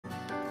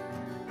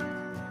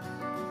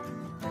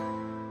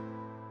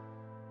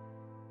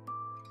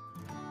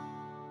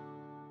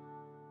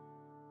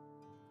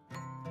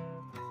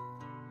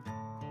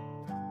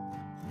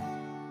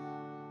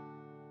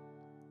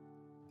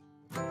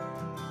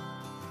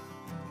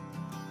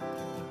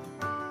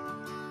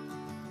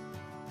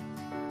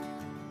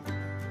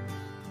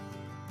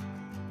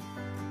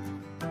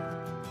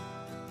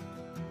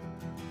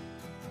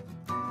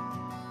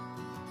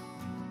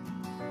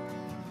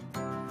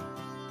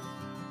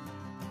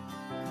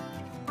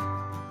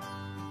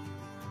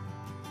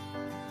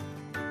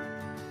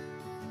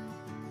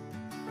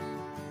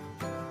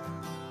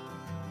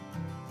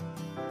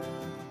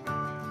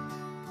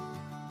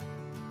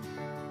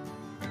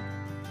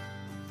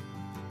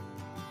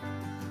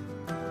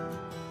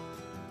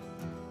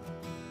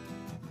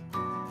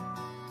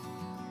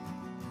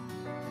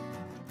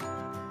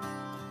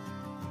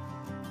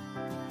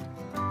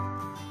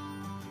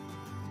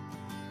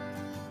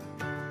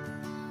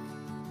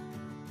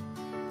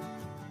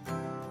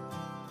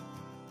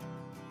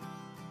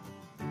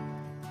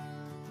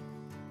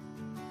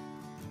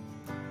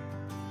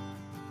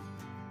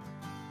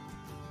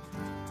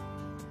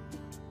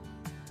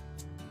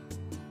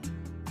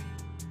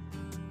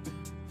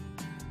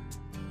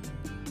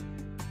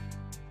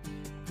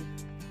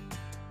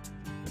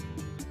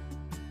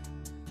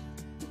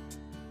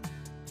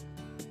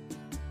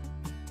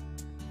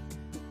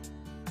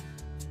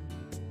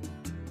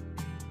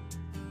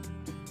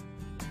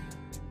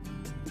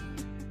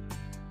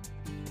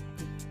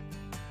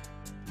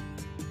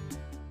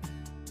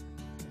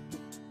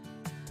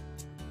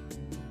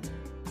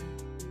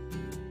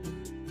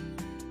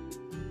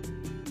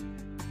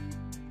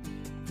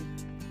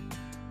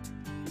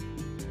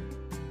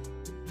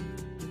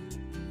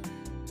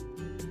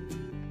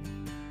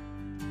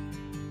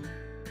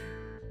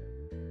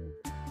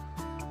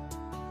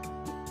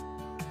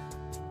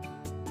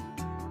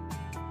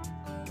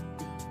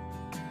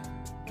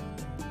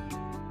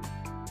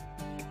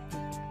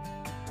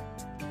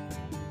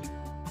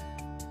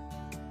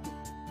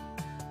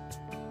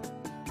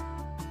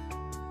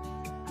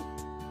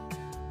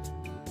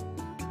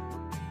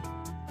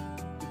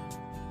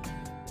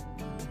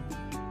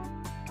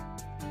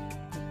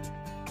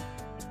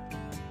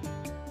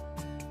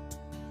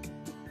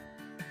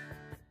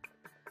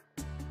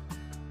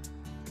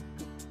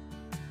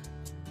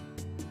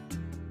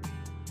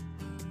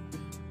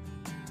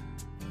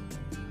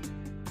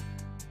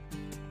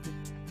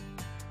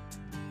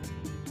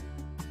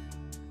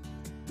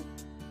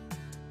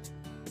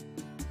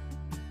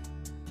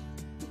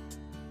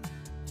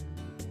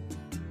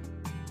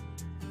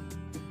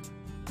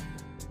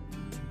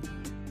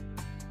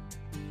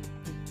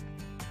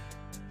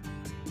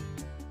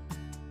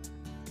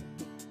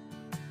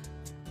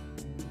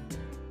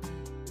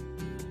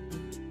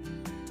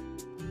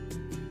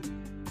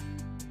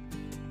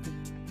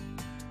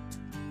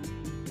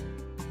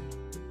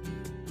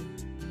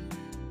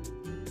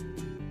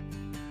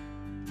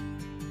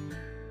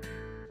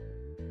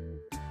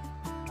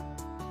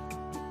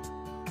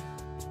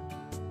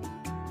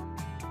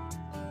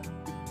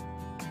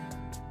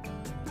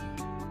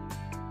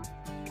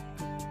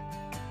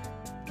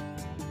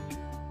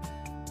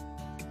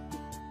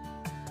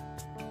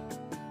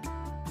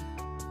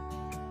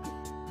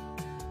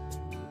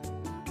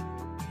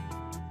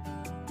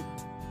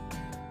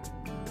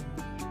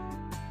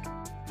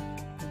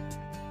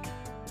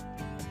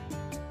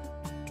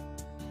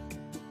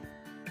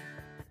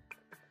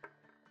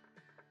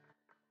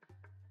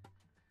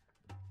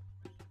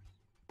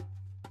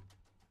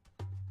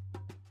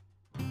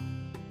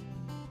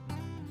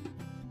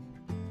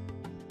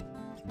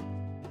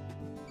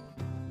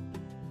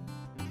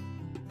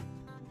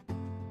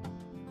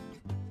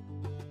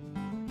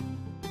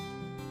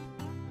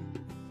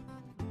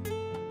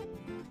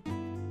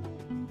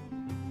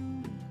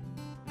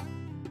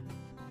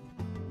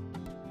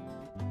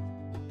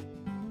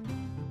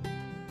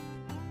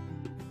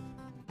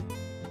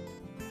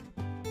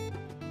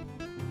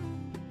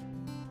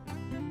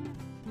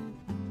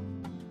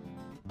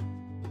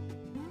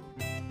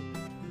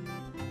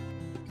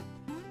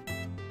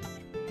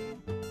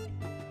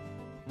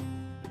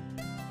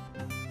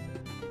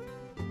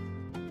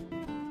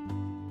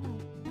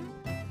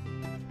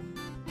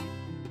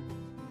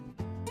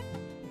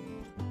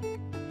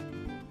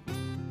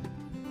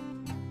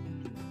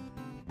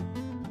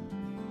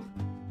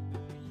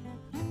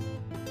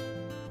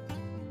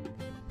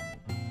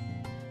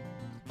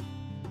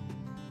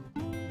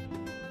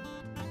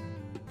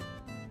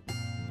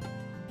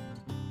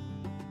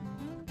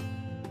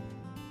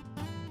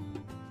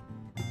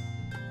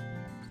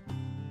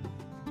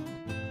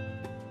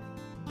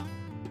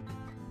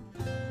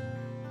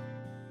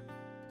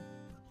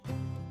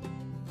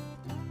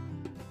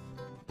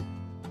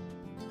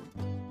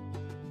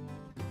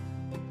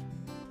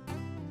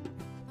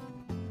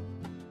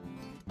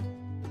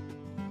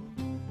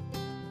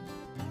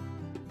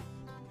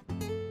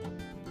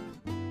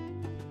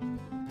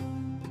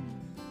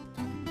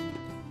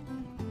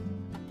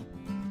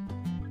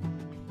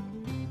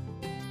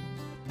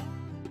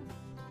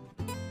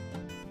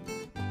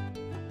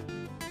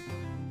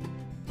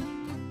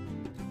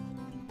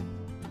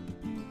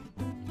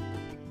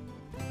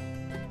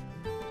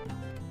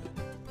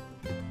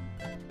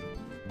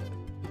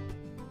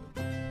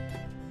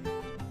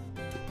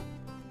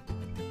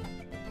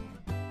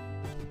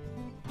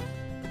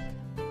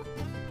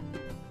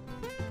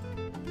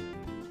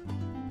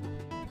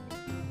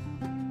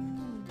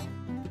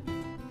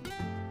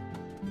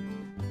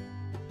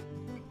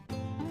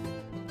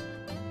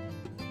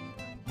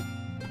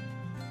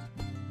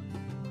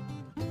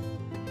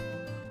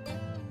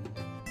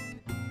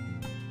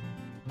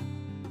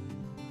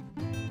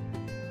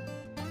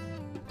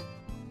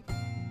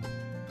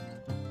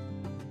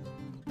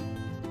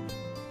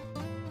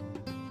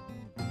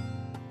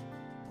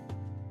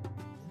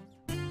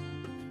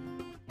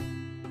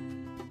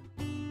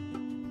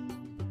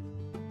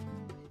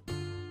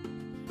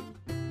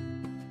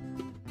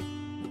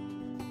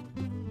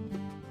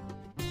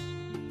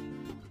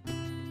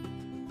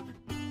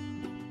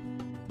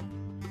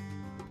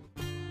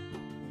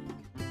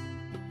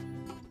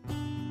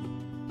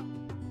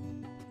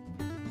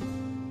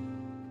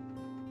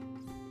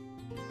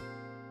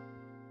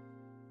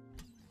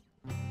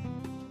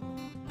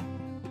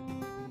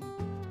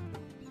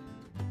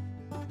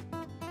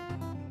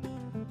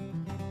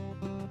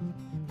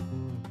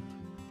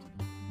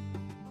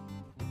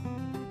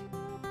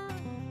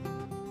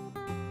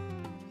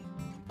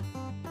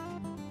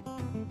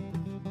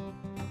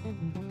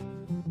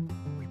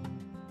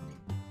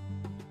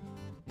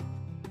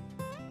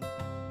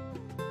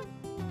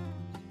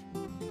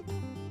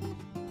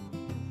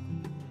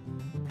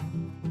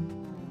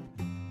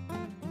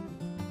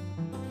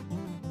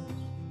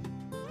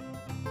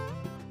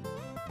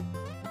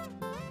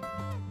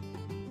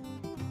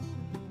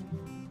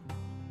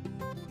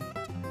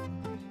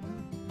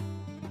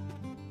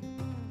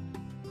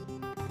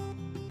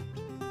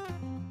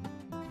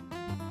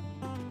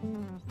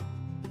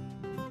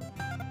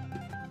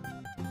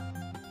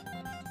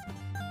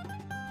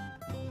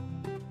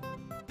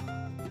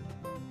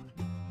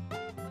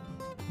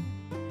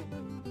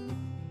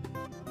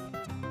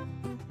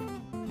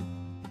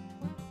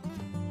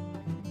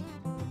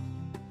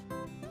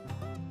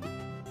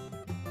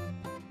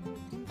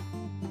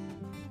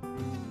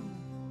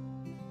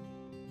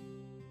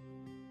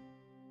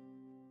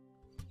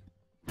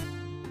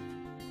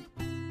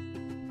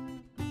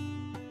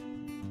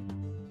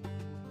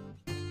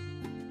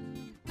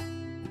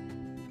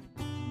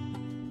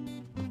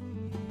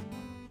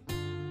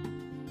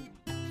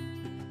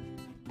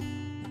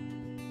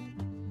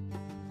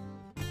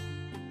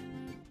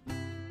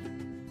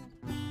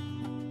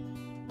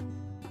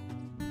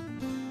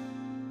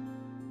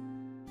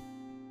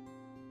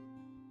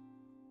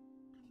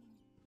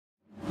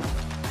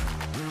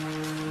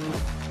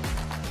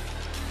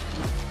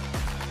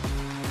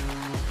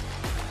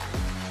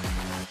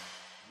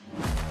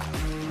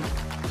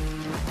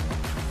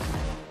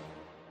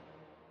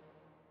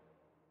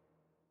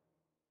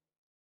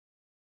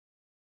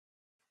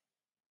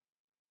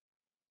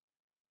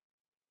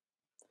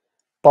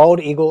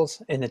Bald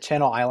eagles in the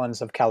Channel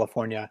Islands of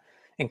California,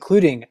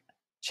 including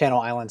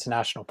Channel Islands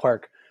National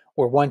Park,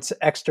 were once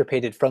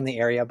extirpated from the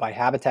area by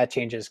habitat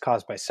changes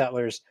caused by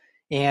settlers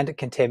and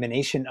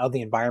contamination of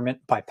the environment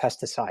by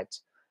pesticides.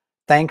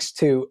 Thanks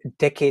to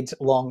decades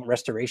long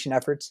restoration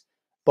efforts,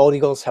 bald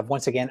eagles have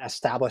once again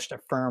established a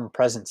firm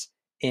presence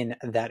in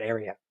that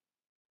area.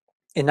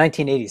 In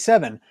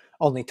 1987,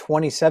 only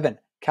 27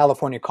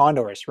 California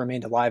condors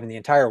remained alive in the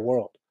entire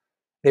world.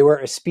 They were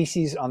a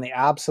species on the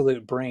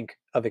absolute brink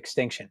of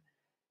extinction.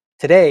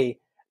 Today,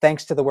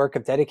 thanks to the work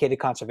of dedicated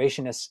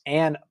conservationists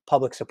and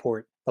public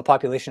support, the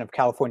population of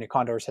California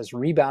condors has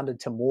rebounded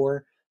to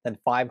more than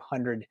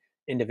 500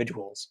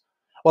 individuals.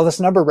 While this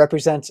number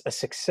represents a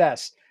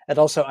success, it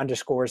also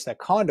underscores that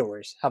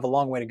condors have a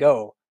long way to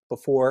go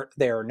before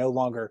they are no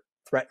longer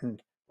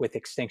threatened with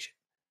extinction.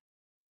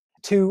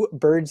 Two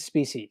bird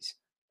species,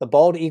 the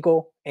bald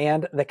eagle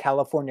and the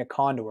California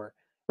condor,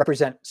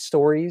 represent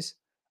stories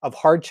of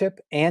hardship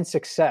and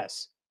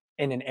success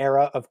in an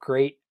era of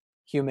great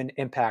human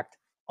impact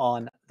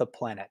on the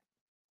planet.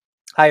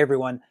 Hi,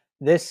 everyone.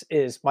 This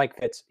is Mike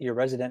Fitz, your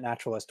resident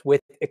naturalist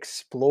with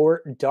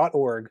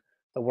explore.org,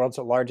 the world's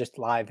largest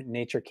live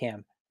nature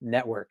cam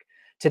network.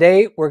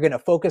 Today, we're going to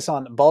focus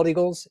on bald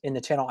eagles in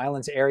the Channel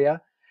Islands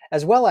area,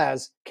 as well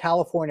as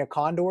California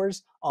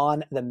condors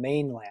on the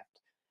mainland,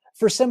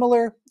 for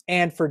similar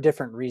and for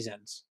different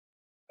reasons.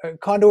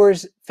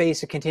 Condors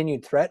face a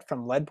continued threat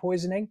from lead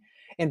poisoning,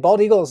 and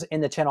bald eagles in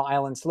the Channel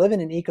Islands live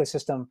in an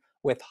ecosystem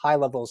with high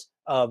levels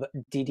of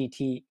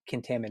DDT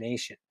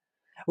contamination.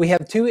 We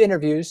have two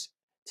interviews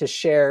to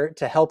share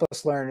to help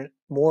us learn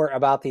more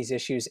about these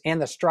issues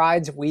and the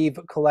strides we've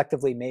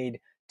collectively made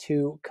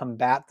to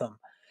combat them.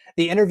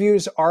 The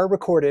interviews are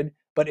recorded,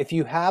 but if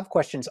you have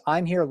questions,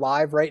 I'm here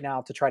live right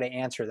now to try to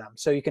answer them.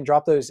 So you can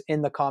drop those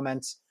in the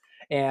comments,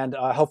 and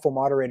a helpful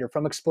moderator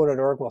from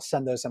explore.org will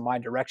send those in my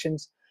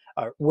directions.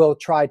 We'll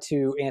try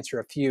to answer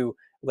a few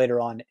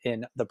later on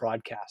in the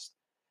broadcast.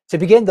 To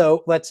begin,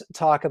 though, let's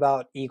talk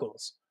about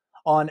eagles.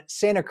 On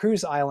Santa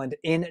Cruz Island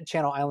in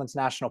Channel Islands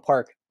National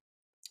Park,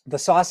 the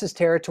Sauces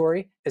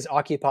territory is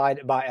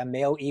occupied by a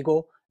male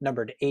eagle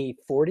numbered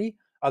A40,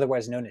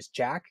 otherwise known as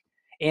Jack,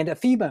 and a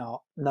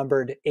female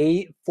numbered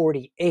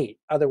A48,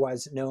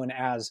 otherwise known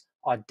as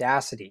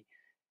Audacity.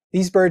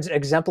 These birds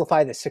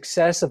exemplify the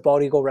success of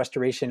bald eagle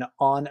restoration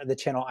on the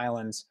Channel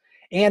Islands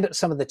and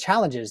some of the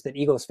challenges that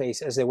eagles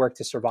face as they work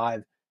to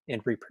survive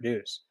and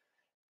reproduce.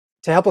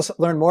 To help us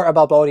learn more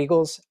about bald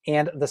eagles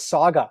and the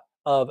saga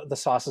of the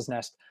Sauces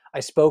nest, I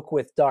spoke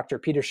with Dr.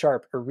 Peter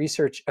Sharpe, a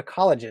research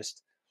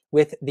ecologist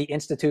with the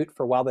Institute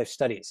for Wildlife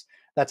Studies.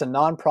 That's a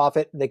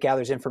nonprofit that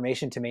gathers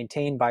information to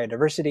maintain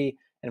biodiversity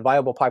and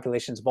viable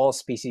populations of all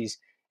species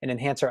and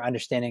enhance our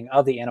understanding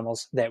of the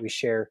animals that we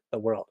share the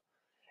world.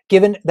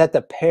 Given that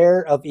the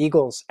pair of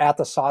eagles at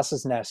the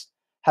Sauces nest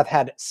have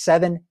had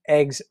 7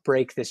 eggs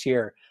break this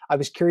year, I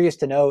was curious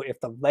to know if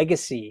the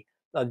legacy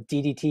of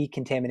DDT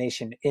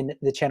contamination in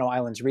the Channel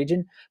Islands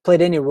region played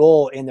any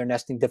role in their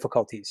nesting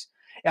difficulties.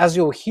 As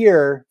you'll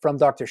hear from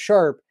Dr.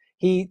 Sharpe,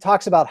 he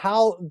talks about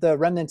how the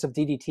remnants of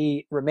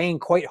DDT remain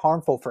quite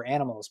harmful for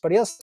animals, but he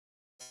also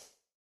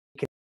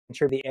can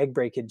contribute the egg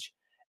breakage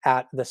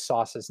at the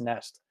Sauces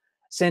nest.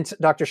 Since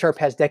Dr. Sharpe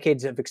has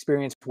decades of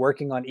experience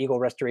working on eagle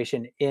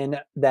restoration in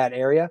that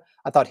area,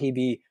 I thought he'd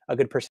be a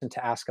good person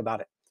to ask about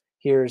it.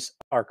 Here's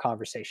our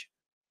conversation.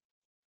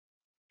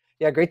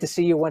 Yeah, great to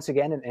see you once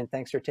again, and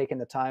thanks for taking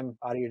the time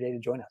out of your day to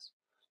join us.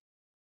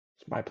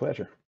 It's my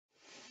pleasure.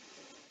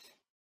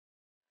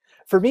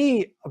 For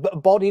me,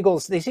 bald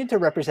eagles, they seem to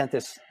represent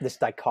this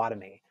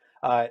dichotomy.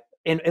 At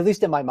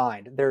least in my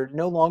mind, they're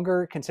no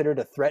longer considered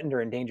a threatened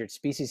or endangered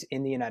species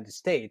in the United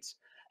States.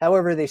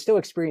 However, they still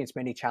experience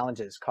many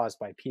challenges caused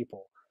by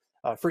people.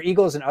 For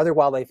eagles and other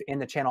wildlife in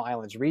the Channel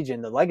Islands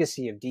region, the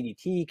legacy of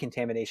DDT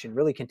contamination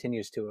really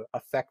continues to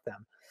affect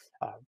them.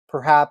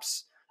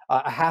 Perhaps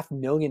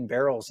 500,000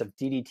 barrels of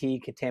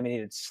DDT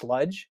contaminated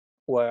sludge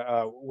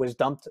was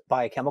dumped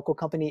by a chemical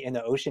company in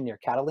the ocean near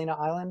Catalina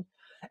Island.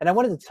 And I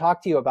wanted to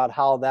talk to you about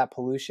how that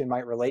pollution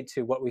might relate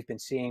to what we've been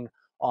seeing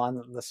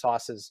on the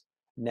Sauces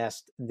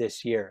nest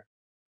this year.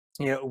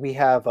 We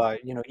have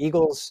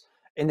eagles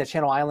in the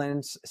Channel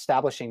Islands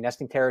establishing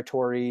nesting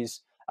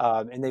territories,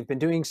 and they've been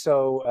doing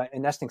so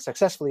and nesting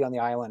successfully on the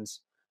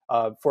islands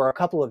for a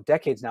couple of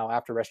decades now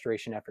after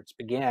restoration efforts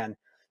began.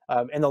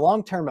 And the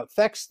long-term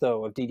effects,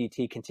 though, of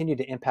DDT continue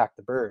to impact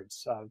the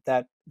birds.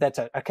 That's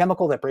a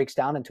chemical that breaks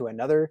down into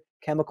another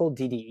chemical,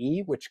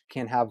 DDE, which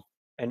can have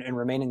and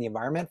remain in the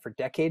environment for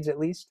decades at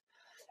least.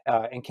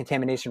 And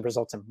contamination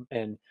results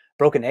in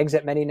broken eggs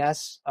at many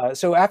nests.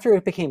 So after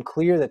it became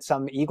clear that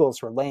some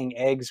eagles were laying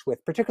eggs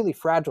with particularly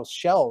fragile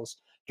shells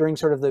during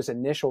sort of those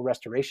initial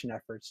restoration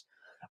efforts,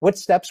 what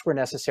steps were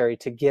necessary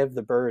to give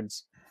the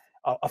birds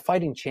a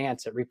fighting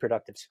chance at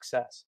reproductive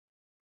success?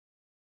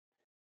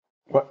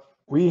 Well,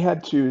 we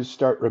had to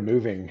start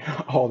removing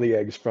all the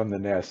eggs from the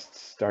nests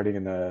starting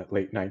in the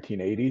late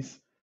 1980s.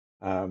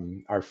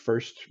 Our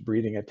first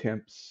breeding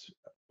attempts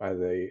by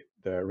the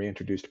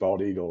reintroduced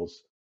bald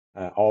eagles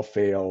all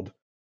failed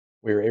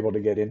we were able to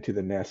get into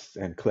the nests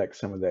and collect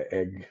some of the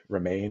egg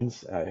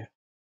remains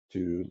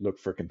to look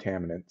for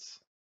contaminants,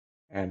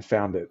 and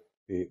found that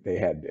they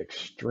had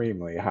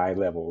extremely high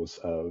levels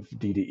of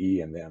DDE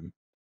in them,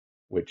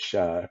 which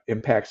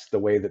impacts the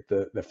way that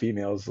the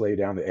females lay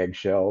down the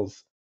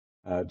eggshells,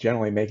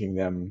 generally making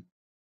them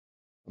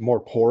more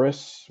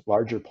porous,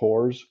 larger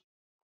pores,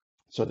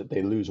 so that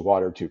they lose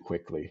water too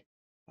quickly.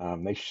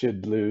 They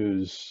should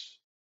lose,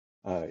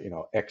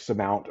 X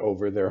amount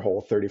over their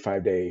whole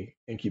 35-day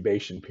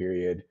incubation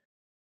period.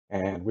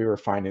 And we were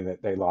finding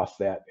that they lost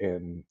that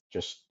in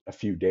just a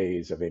few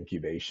days of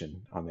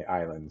incubation on the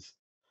islands.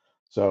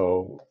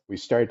 So we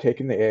started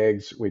taking the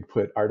eggs, we'd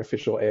put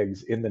artificial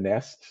eggs in the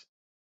nest,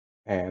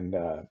 and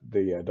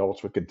the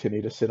adults would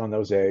continue to sit on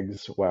those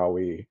eggs while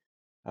we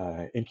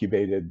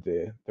incubated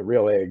the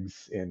real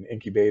eggs in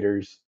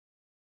incubators,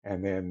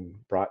 and then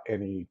brought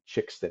any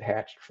chicks that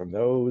hatched from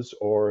those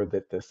or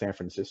that the San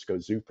Francisco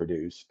Zoo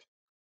produced,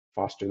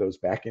 foster those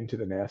back into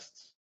the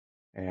nests,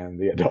 and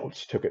the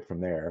adults took it from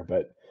there.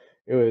 But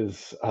it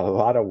was a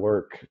lot of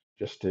work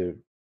just to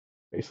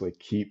basically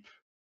keep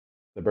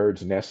the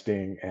birds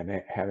nesting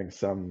and having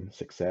some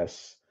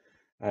success.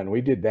 And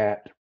we did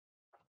that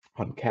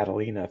on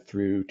Catalina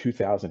through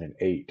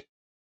 2008.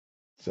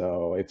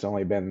 So it's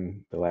only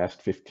been the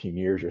last 15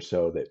 years or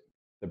so that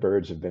the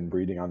birds have been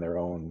breeding on their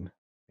own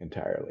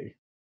entirely.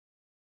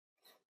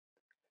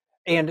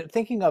 And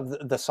thinking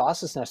of the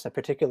sauces nest in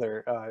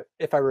particular,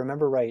 if I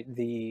remember right,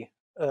 the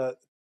uh,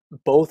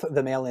 both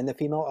the male and the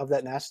female of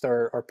that nest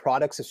are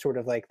products of sort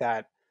of like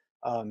that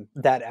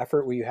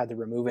effort where you had to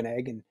remove an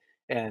egg,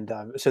 and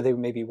so they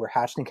maybe were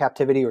hatched in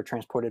captivity or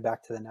transported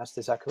back to the nest.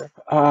 Is that correct?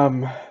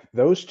 Um,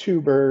 those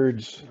two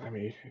birds, I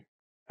mean,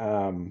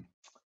 um,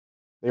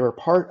 they were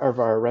part of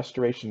our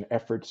restoration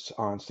efforts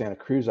on Santa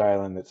Cruz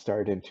Island that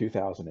started in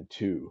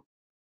 2002.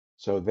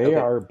 So they Okay,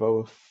 are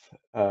both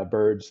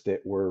birds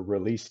that were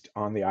released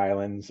on the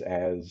islands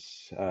as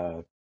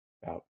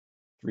about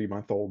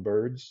 3-month-old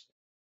birds.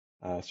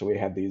 So we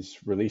had these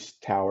release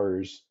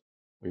towers.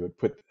 We would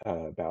put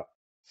about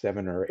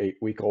 7 or 8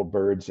 week old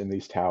birds in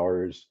these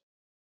towers,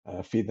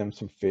 feed them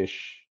some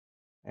fish,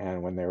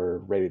 and when they were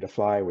ready to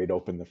fly, we'd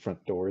open the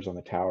front doors on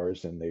the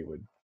towers and they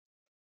would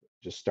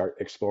just start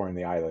exploring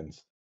the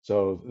islands.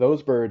 So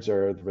those birds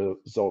are the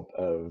result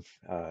of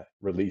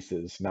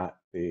releases, not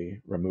the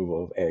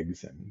removal of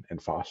eggs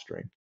and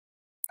fostering.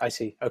 I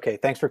see. Okay,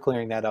 thanks for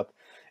clearing that up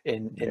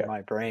in Yeah.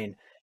 my brain.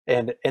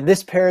 And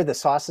this pair, the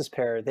sauces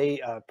pair,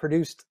 they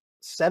produced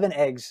 7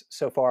 eggs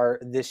so far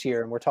this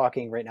year, and we're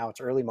talking right now.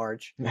 It's early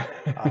March.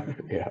 Um,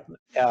 Yeah.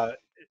 uh,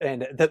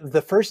 and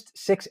the first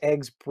 6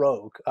 eggs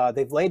broke.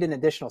 They've laid an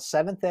additional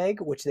seventh egg,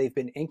 which they've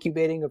been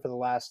incubating over the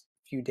last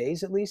few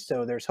days at least.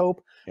 So there's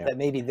hope Yeah. that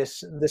maybe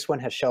this one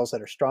has shells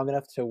that are strong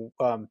enough to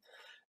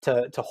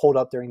hold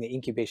up during the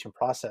incubation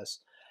process.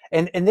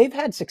 And they've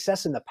had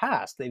success in the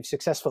past. They've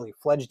successfully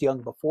fledged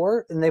young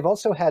before, and they've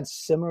also had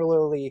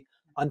similarly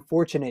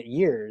unfortunate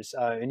years.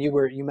 And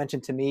you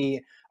mentioned to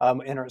me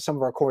in some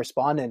of our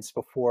correspondence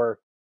before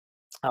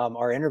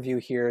our interview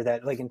here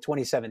that like in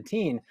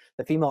 2017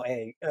 the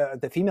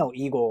female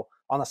eagle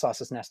on the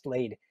sauce's nest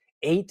laid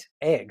 8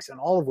 eggs and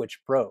all of which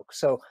broke.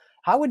 So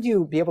how would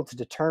you be able to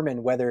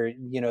determine whether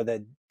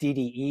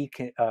the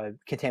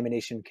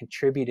contamination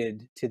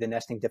contributed to the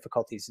nesting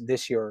difficulties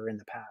this year or in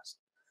the past?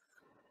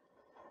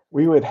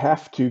 We would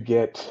have to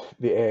get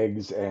the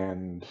eggs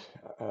and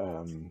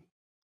um,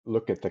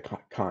 look at the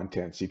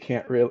contents. You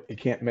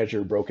can't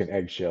measure broken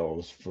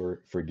eggshells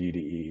for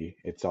DDE.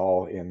 It's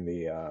all in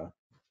the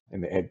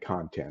egg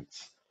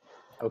contents.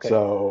 Okay.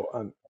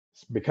 So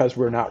because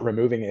we're not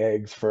removing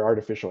eggs for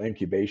artificial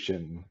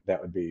incubation,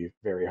 that would be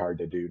very hard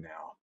to do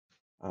now.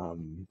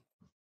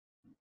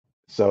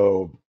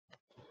 So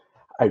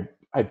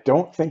I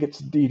don't think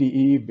it's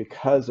DDE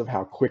because of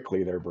how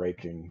quickly they're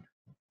breaking.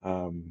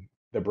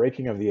 The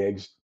breaking of the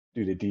eggs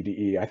due to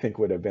DDE, I think,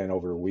 would have been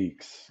over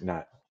weeks,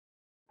 not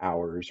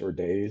hours or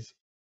days,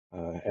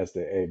 as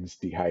the eggs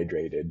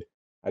dehydrated.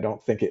 I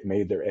don't think it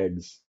made their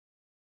eggs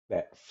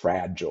that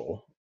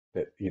fragile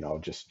that,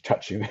 just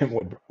touching them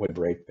would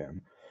break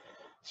them.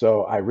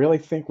 So I really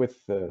think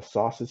with the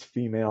sauces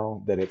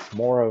female that it's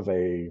more of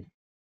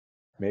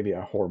maybe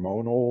a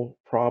hormonal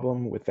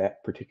problem with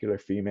that particular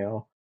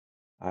female.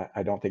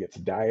 I don't think it's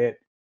diet.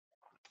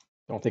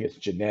 Don't think it's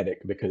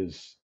genetic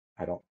because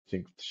I don't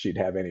think she'd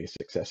have any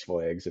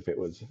successful eggs if it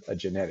was a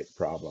genetic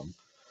problem.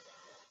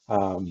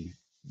 Um,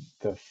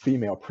 the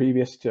female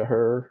previous to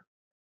her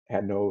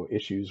had no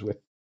issues with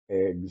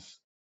eggs.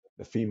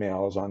 The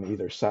females on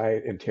either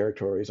side and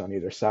territories on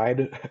either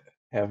side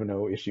have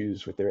no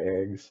issues with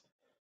their eggs.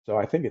 So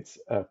I think it's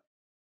a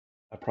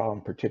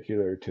problem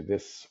particular to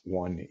this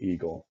one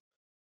eagle.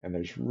 And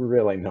there's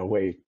really no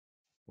way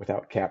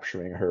without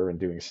capturing her and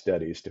doing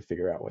studies to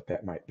figure out what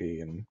that might be.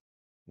 And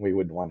we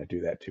wouldn't want to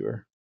do that to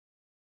her.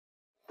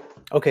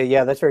 Okay,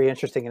 yeah, that's very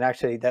interesting. And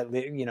actually, that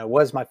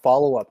was my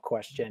follow-up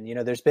question.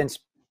 There's been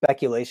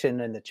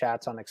speculation in the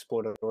chats on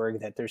Explore.org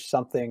that there's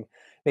something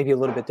maybe a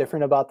little bit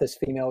different about this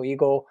female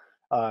eagle.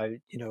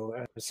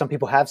 Some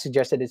people have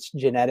suggested it's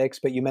genetics,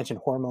 but you mentioned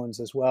hormones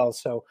as well.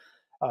 So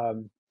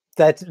um,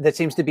 that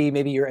seems to be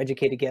maybe your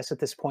educated guess at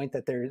this point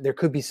that there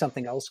could be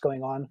something else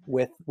going on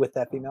with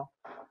that female.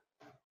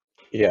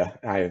 Yeah,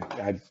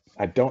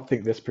 I don't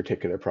think this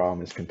particular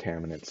problem is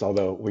contaminants,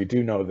 although we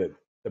do know that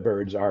the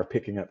birds are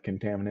picking up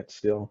contaminants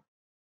still.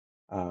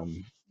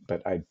 Um,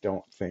 but I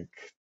don't think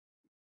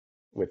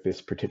with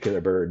this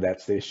particular bird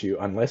that's the issue,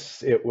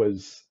 unless it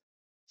was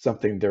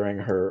something during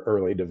her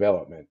early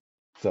development.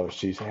 So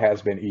she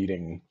has been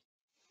eating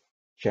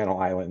Channel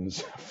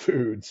Islands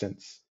food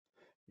since,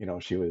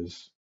 she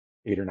was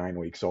 8 or 9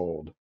 weeks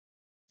old.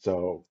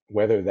 So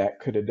whether that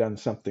could have done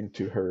something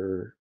to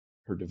her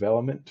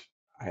development,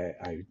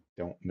 I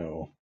don't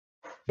know.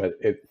 But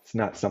it's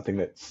not something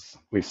that's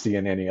we see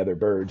in any other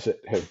birds that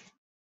have,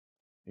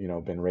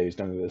 been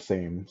raised under the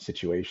same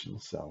situation.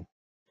 So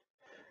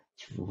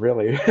it's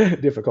really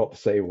difficult to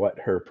say what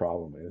her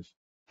problem is.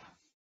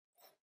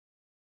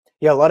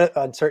 Yeah, a lot of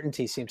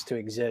uncertainty seems to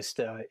exist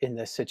in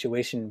this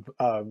situation,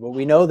 but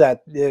we know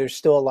that there's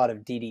still a lot of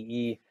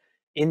DDE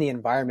in the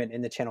environment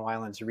in the Channel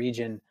Islands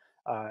region.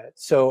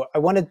 So I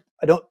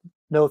don't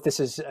know if this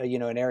is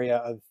an area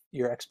of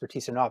your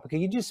expertise or not, but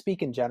could you just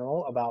speak in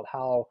general about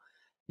how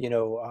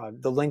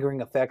the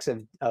lingering effects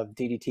of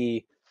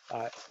DDT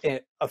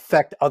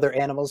affect other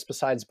animals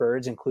besides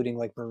birds, including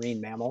like marine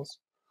mammals?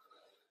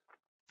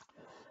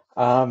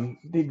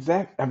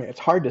 I mean, it's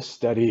hard to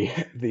study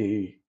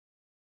the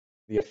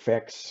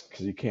effects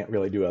because you can't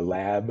really do a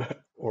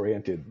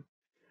lab-oriented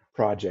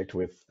project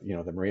with,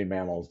 the marine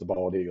mammals, the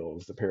bald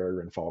eagles, the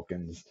peregrine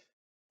falcons.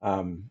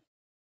 Um,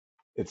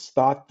 it's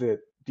thought that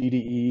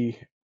DDE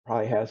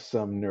probably has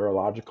some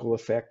neurological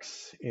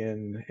effects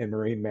in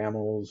marine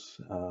mammals.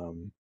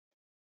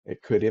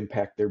 It could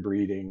impact their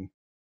breeding,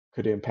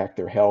 could impact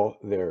their health,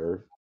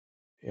 their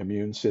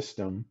immune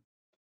system,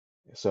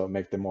 so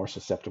make them more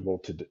susceptible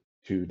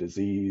to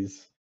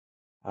disease.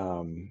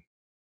 Um,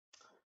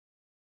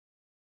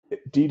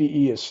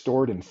 DDE is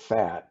stored in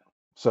fat,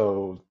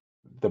 so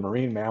the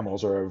marine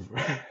mammals are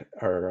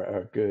are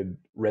a good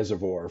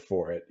reservoir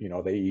for it.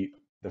 They eat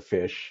the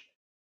fish,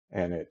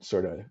 and it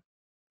sort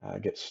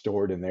of gets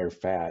stored in their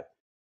fat,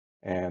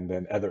 and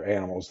then other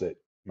animals that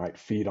might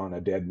feed on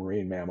a dead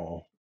marine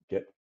mammal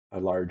get a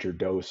larger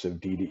dose of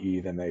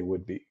DDE than they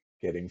would be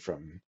getting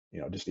from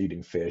just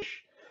eating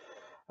fish.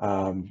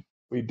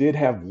 We did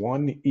have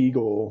one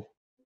eagle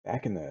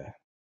back in I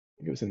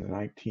think it was in the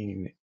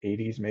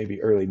 1980s,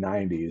 maybe early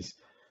 90s,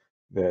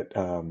 that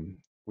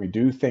we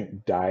do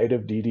think died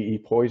of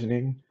DDE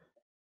poisoning.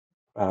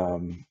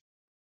 Um,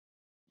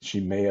 she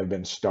may have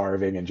been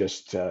starving and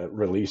just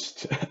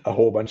released a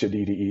whole bunch of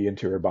DDE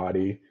into her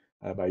body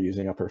by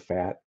using up her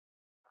fat.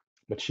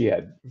 But she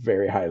had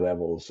very high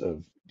levels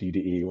of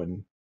DDE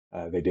when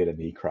they did a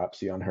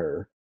necropsy on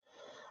her.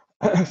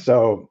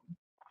 So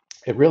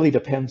it really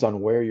depends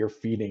on where you're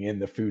feeding in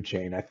the food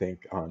chain, I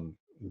think, on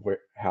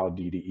how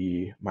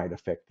DDE might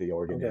affect the Okay.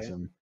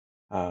 organism.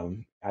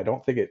 I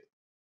don't think it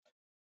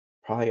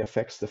probably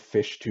affects the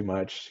fish too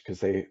much because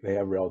they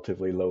have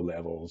relatively low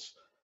levels.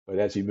 But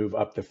as you move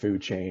up the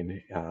food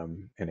chain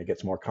and it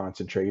gets more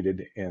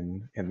concentrated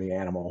in the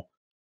animal,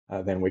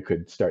 then we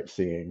could start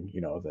seeing,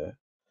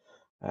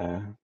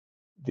 uh,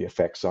 the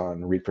effects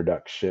on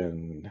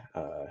reproduction,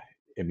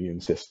 immune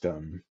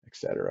system,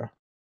 etc.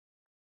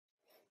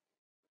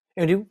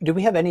 And do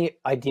we have any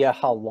idea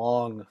how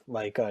long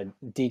like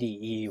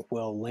DDE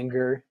will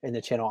linger in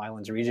the Channel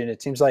Islands region?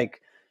 It seems like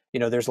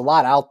there's a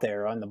lot out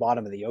there on the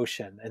bottom of the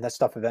ocean, and that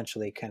stuff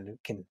eventually can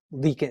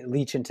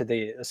leach into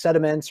the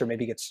sediments or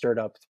maybe get stirred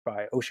up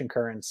by ocean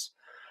currents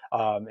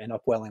and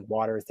upwelling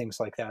water, things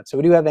like that.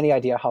 So, do you have any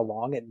idea how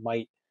long it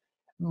might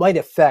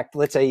affect?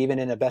 Let's say even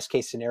in a best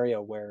case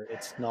scenario where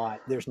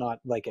there's not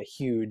like a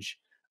huge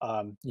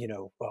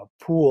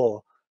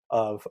pool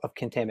of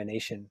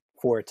contamination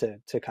for it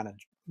to kind of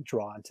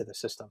draw into the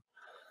system.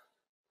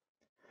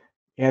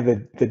 Yeah,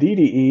 the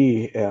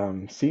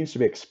DDE seems to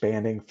be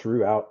expanding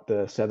throughout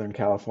the Southern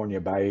California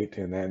Bight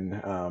and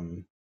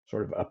then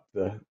sort of up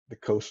the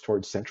coast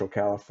towards Central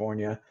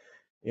California.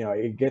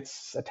 It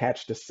gets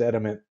attached to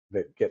sediment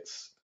that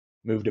gets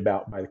moved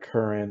about by the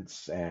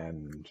currents,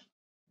 and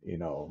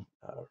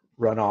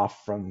runoff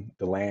from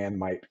the land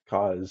might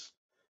cause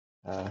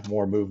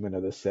more movement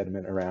of the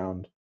sediment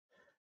around.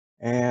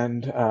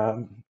 And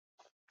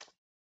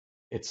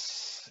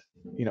it's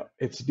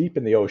deep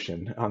in the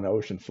ocean, on the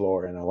ocean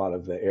floor, in a lot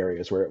of the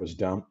areas where it was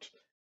dumped.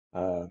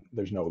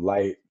 There's no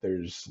light,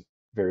 there's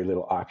very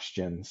little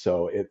oxygen,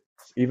 so it's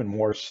even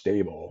more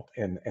stable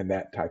in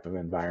that type of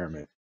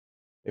environment.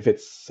 If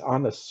it's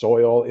on the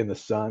soil in the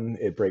sun,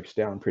 it breaks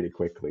down pretty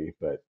quickly,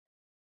 but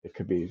it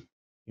could be,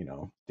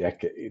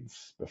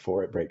 decades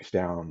before it breaks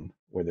down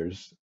where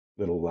there's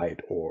little light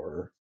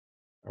or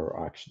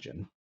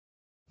oxygen.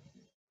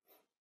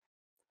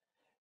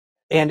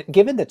 And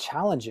given the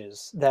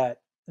challenges that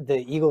the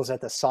Eagles at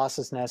the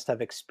Sauce's Nest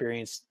have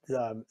experienced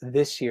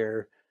this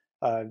year,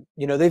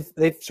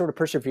 they've sort of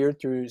persevered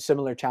through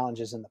similar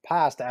challenges in the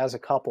past as a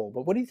couple.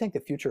 But what do you think the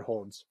future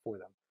holds for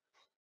them?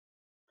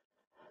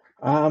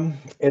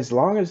 As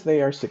long as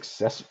they are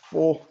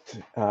successful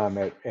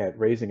at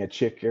raising a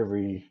chick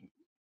every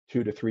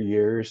 2 to 3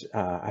 years,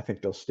 I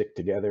think they'll stick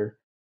together.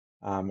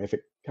 If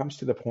it comes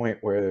to the point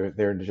where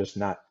they're just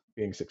not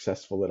being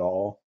successful at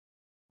all,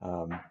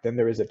 then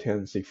there is a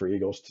tendency for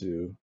eagles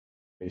to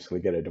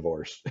basically get a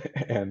divorce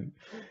and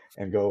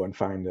go and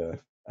find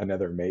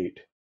another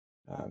mate,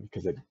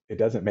 because it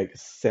doesn't make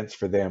sense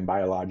for them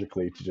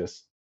biologically to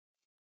just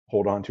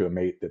hold on to a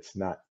mate that's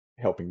not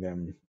helping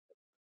them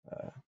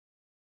uh,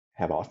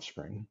 have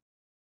offspring.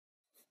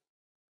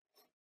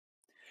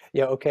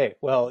 Yeah. Okay.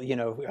 Well,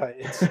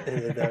 it's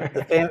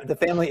the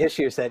family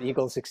issues that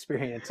eagles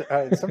experience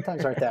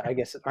sometimes aren't that, I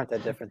guess, aren't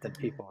that different than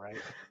people, right?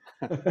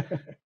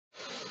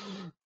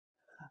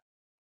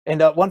 And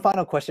one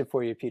final question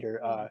for you,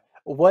 Peter.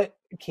 What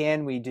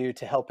can we do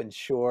to help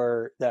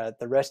ensure that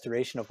the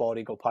restoration of bald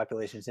eagle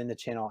populations in the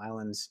Channel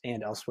Islands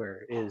and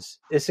elsewhere is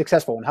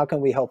successful? And how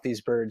can we help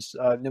these birds,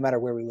 no matter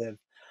where we live,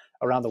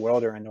 around the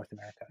world or in North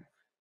America?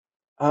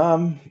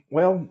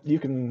 Well, you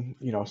can,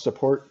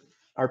 support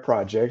our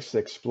projects,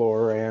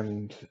 Explore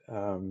and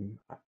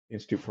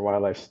Institute for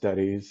Wildlife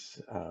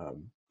Studies.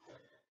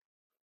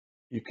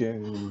 You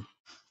can,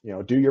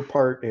 do your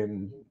part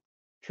in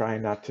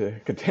trying not to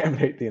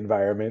contaminate the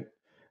environment,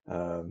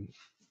 um,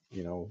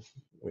 you know,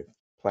 with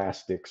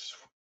plastics,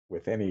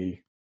 with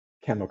any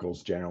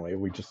chemicals generally.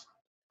 We just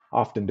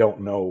often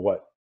don't know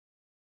what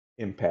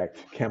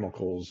impact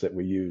chemicals that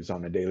we use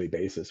on a daily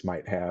basis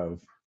might have,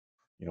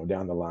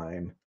 down the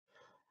line.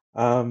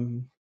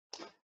 Um,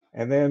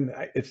 And then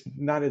it's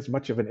not as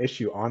much of an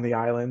issue on the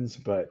islands,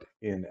 but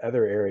in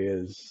other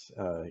areas,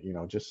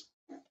 just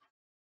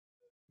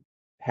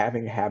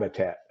having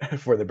habitat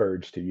for the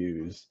birds to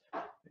use.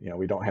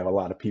 We don't have a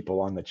lot of people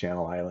on the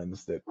Channel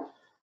Islands that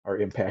are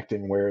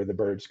impacting where the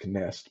birds can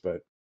nest, but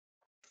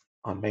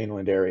on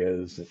mainland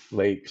areas,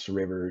 lakes,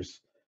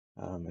 rivers,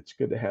 it's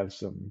good to have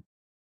some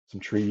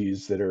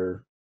trees that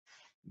are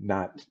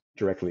not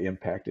directly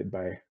impacted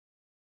by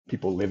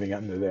people living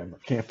under them or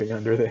camping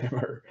under them,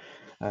 or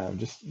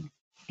just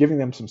giving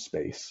them some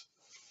space.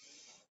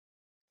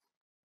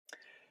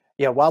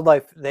 Yeah,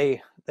 wildlife,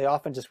 they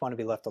often just want to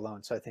be left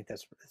alone. So I think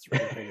that's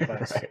really great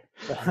advice.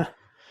 Right.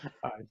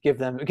 Give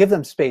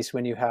them space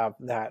when you have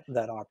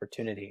that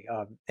opportunity.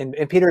 And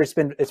Peter, it's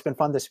been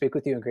fun to speak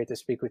with you and great to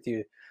speak with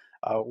you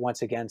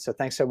once again. So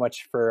thanks so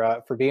much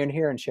for being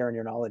here and sharing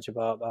your knowledge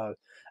about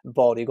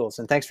bald eagles.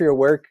 And thanks for your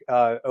work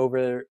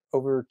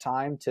over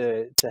time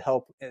to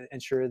help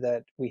ensure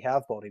that we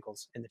have bald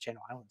eagles in the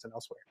Channel Islands and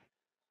elsewhere.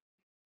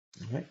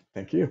 All right.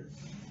 Thank you.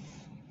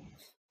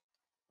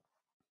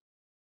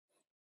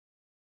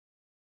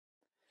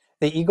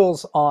 The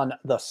eagles on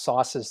the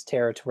Sauces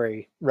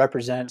territory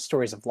represent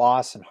stories of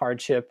loss and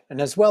hardship, and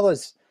as well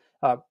as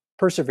uh,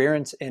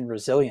 perseverance and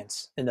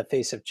resilience in the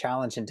face of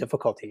challenge and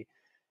difficulty.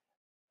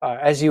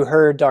 As you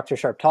heard Dr.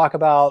 Sharpe talk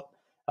about,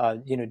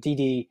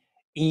 DDE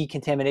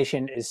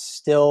contamination is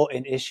still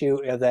an issue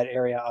in that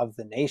area of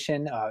the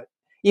nation,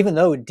 even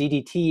though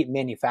DDT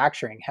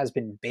manufacturing has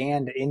been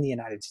banned in the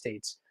United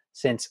States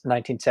since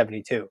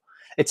 1972.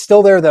 It's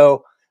still there,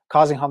 though,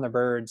 causing harm to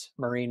birds,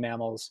 marine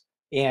mammals,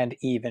 and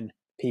even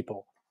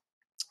people.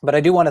 But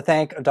I do want to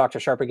thank Dr.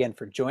 Sharpe again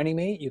for joining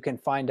me. You can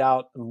find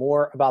out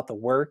more about the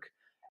work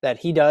that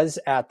he does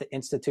at the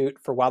Institute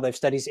for Wildlife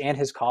Studies and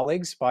his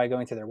colleagues by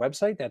going to their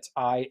website. That's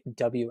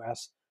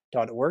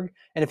iws.org.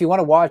 And if you want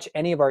to watch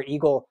any of our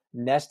eagle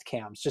nest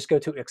cams, just go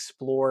to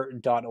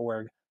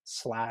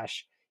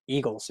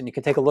explore.org/eagles. And you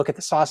can take a look at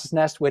the Sauces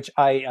nest, which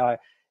I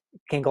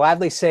can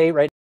gladly say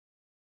right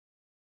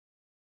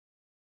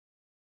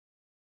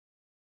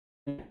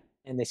now,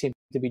 and they seem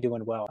to be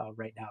doing well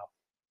right now.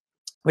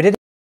 We did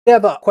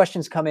have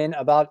questions come in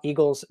about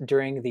eagles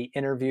during the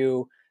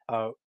interview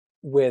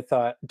with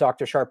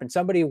Dr. Sharpe, and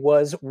somebody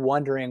was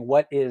wondering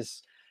what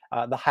is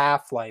the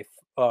half-life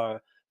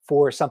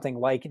for something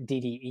like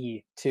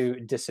DDE to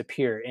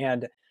disappear.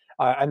 And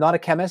I'm not a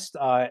chemist,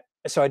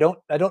 so I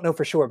don't know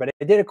for sure, but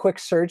I did a quick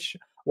search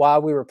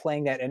while we were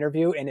playing that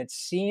interview, and it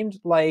seemed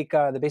like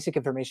the basic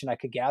information I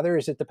could gather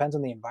is it depends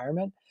on the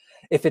environment.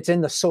 If it's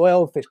in the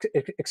soil, if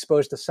it's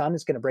exposed to sun,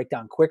 it's going to break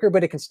down quicker,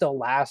 but it can still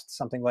last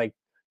something like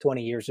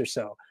 20 years or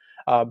so.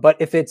 But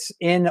if it's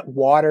in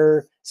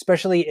water,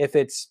 especially if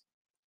it's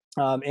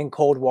in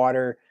cold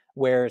water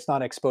where it's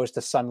not exposed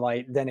to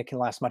sunlight, then it can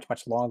last much,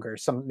 much longer,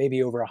 some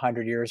maybe over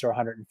 100 years or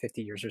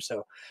 150 years or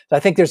so. So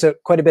I think there's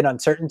quite a bit of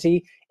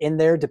uncertainty in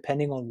there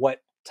depending on what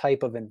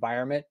type of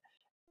environment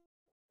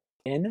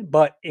in,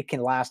 but it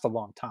can last a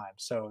long time.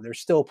 So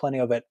there's still plenty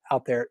of it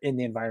out there in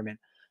the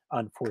environment,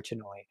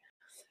 unfortunately.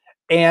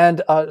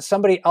 And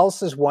somebody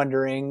else is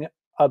wondering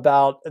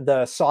about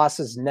the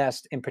Sauces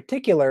nest in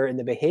particular and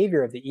the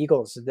behavior of the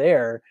eagles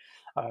there.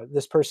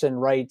 This person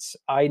writes,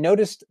 I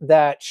noticed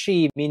that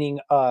she, meaning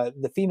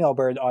the female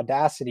bird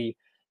Audacity,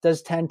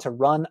 does tend to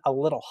run a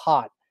little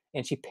hot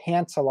and she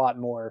pants a lot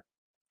more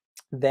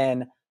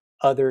than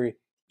other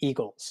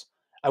eagles.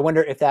 I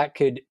wonder if that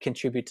could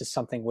contribute to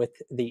something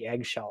with the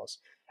eggshells.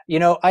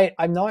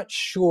 I'm not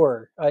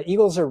sure.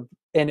 Eagles are,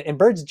 and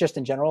birds just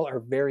in general are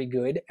very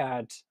good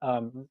at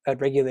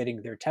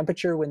regulating their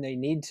temperature when they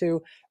need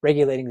to,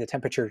 regulating the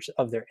temperatures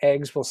of their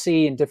eggs. We'll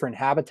see in different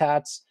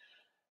habitats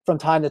from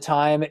time to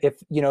time,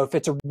 if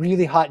it's a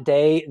really hot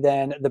day,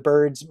 then the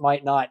birds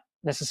might not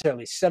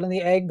necessarily sit on the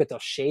egg, but they'll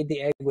shade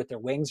the egg with their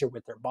wings or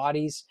with their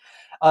bodies.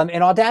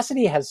 And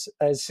Audacity has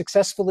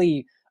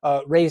successfully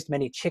raised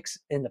many chicks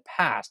in the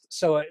past,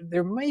 so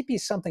there might be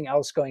something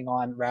else going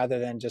on rather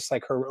than just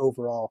like her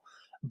overall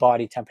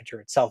body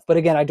temperature itself. But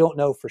again, I don't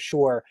know for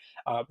sure.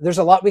 There's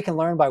a lot we can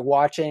learn by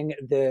watching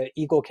the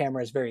eagle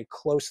cameras very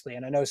closely,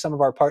 and I know some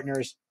of our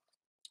partners,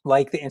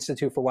 like the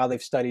Institute for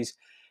Wildlife Studies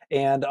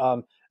and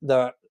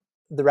the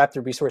the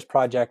Raptor Resource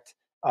Project,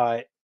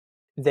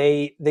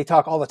 they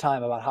talk all the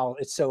time about how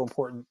it's so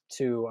important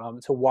to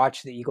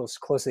watch the eagles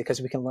closely,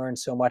 because we can learn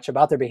so much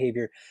about their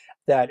behavior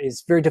that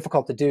is very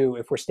difficult to do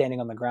if we're standing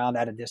on the ground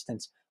at a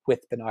distance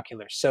with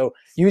binoculars. So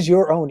use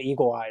your own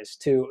eagle eyes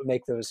to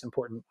make those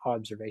important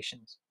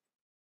observations.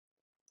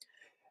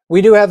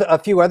 We do have a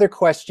few other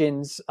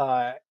questions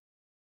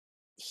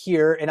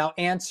here, and I'll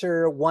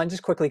answer one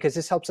just quickly because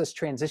this helps us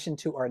transition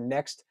to our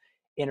next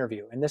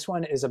interview. And this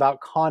one is about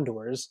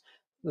condors.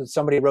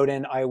 Somebody wrote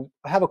in, I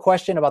have a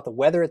question about the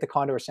weather at the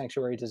Condor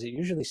Sanctuary. Does it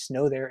usually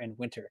snow there in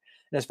winter?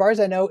 And as far as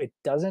I know, it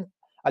doesn't.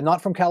 I'm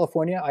not from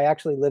California. I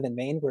actually live in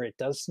Maine, where it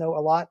does snow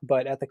a lot.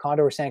 But at the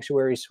Condor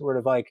Sanctuary, sort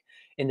of like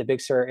in the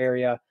Big Sur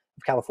area of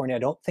California, I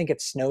don't think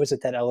it snows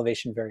at that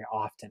elevation very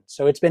often.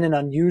 So it's been an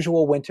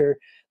unusual winter.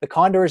 The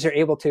condors are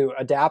able to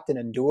adapt and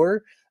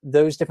endure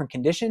those different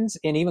conditions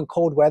in even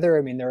cold weather.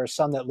 I mean, there are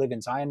some that live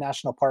in Zion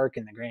National Park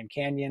in the Grand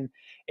Canyon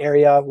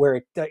area where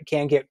it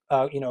can get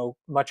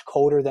much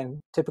colder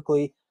than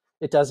typically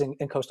it does in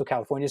coastal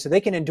California, so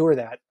they can endure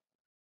that.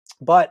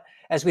 But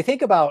as we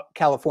think about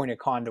California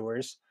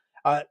condors,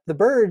 the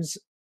birds,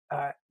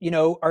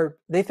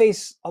 they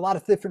face a lot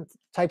of different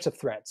types of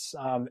threats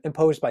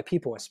imposed by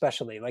people,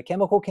 especially like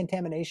chemical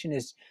contamination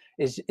is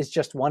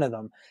just one of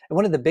them. And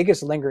one of the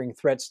biggest lingering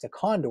threats to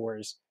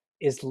condors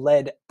is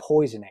lead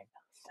poisoning.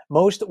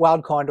 Most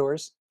wild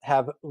condors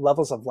have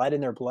levels of lead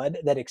in their blood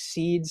that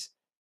exceeds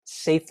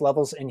safe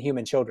levels in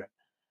human children.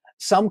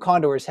 Some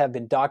condors have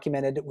been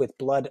documented with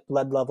lead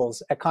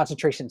levels at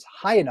concentrations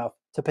high enough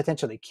to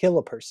potentially kill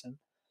a person.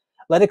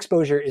 Lead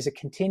exposure is a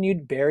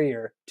continued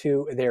barrier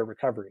to their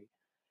recovery.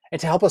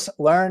 And to help us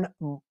learn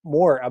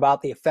more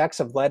about the effects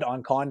of lead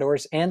on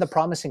condors and the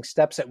promising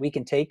steps that we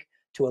can take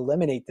to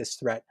eliminate this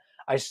threat,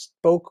 I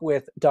spoke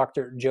with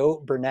Dr.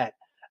 Joe Burnett,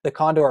 the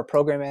Condor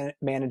Program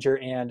Manager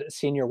and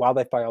Senior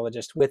Wildlife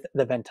Biologist with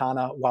the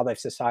Ventana Wildlife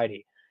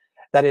Society.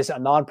 That is a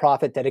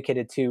nonprofit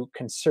dedicated to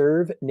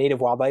conserve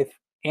native wildlife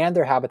and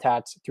their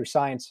habitats through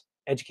science,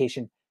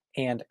 education,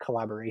 and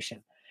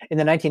collaboration. In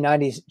the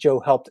 1990s,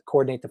 Joe helped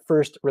coordinate the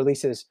first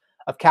releases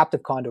of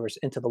captive condors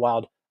into the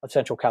wild of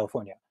Central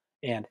California.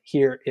 And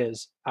here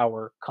is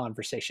our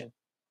conversation.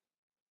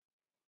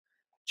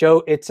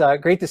 Joe, it's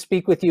great to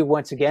speak with you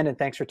once again, and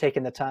thanks for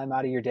taking the time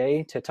out of your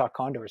day to talk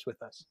condors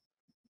with us.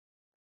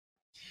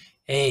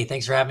 Hey,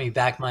 thanks for having me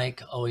back,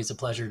 Mike. Always a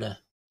pleasure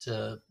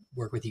to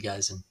work with you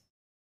guys and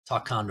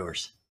talk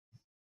condors.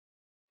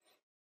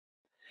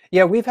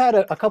 Yeah, we've had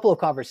a couple of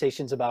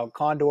conversations about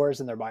condors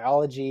and their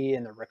biology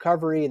and their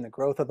recovery and the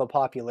growth of the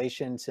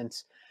population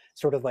since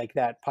sort of like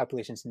that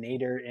population's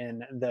nadir in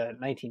the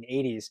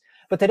 1980s.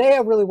 But today I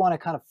really want to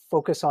kind of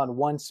focus on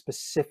one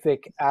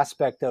specific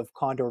aspect of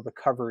condor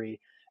recovery.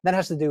 That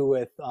has to do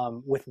with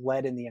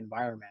lead in the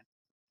environment.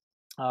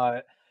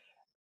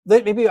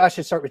 Maybe I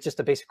should start with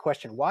just a basic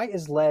question. Why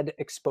is lead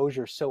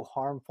exposure so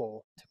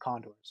harmful to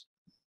condors?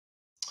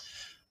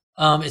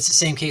 It's the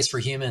same case for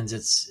humans.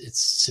 It's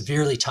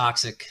severely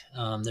toxic.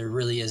 There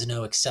really is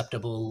no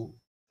acceptable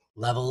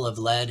level of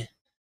lead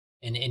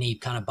in any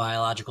kind of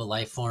biological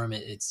life form.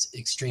 It's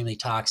extremely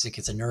toxic.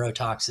 It's a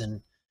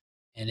neurotoxin,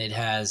 and it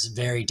has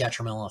very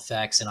detrimental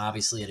effects. And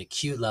obviously, at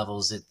acute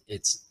levels,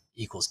 it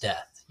equals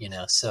death.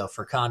 So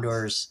for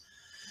condors,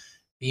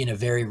 being a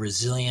very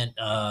resilient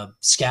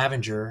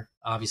scavenger,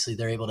 obviously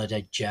they're able to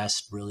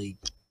digest really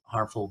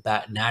harmful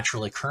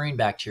naturally occurring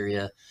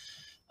bacteria.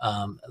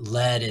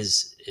 Lead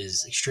is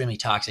extremely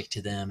toxic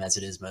to them, as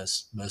it is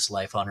most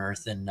life on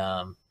Earth, and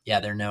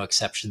they're no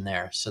exception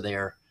there. So they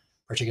are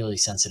particularly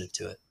sensitive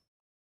to it.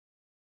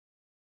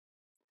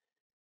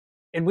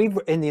 And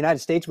in the United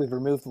States, we've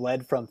removed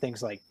lead from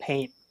things like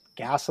paint,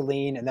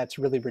 gasoline, and that's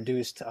really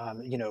reduced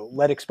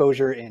lead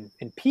exposure in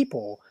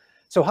people.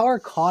 So how are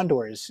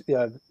condors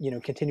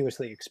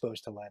continuously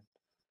exposed to lead?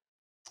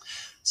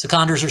 So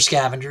condors are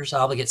scavengers,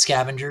 obligate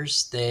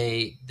scavengers.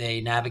 They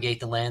navigate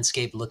the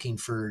landscape looking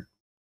for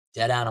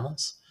dead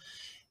animals,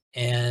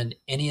 and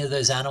any of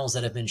those animals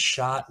that have been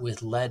shot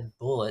with lead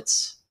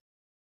bullets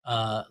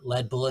are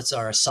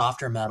a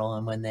softer metal,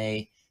 and when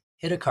they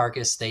hit a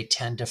carcass, they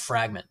tend to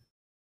fragment,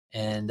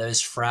 and those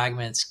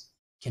fragments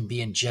can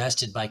be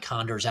ingested by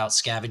condors out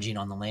scavenging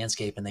on the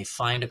landscape, and they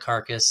find a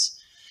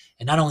carcass.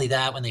 And not only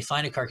that, when they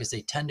find a carcass,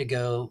 they tend to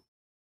go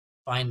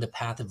find the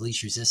path of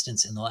least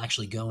resistance, and they'll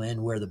actually go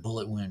in where the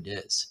bullet wound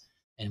is.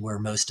 and where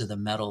most of the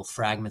metal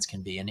fragments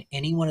can be. And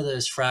any one of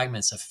those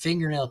fragments, a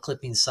fingernail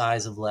clipping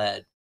size of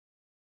lead,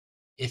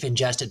 if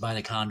ingested by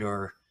the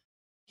condor,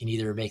 can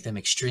either make them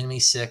extremely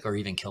sick or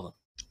even kill them.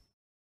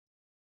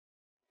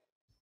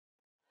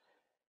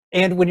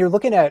 And when you're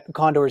looking at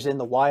condors in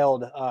the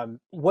wild,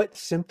 what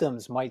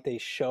symptoms might they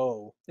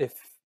show if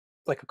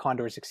like a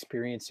condor is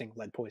experiencing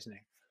lead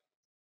poisoning?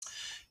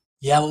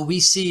 Yeah, what we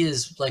see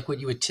is like what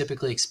you would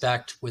typically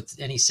expect with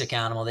any sick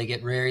animal. They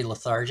get very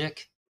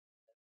lethargic,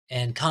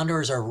 and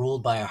condors are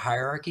ruled by a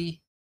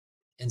hierarchy.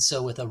 And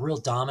so with a real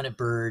dominant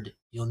bird,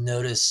 you'll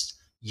notice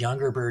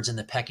younger birds in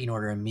the pecking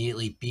order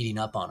immediately beating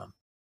up on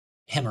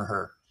him or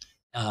her.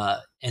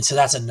 And so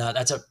that's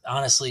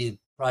honestly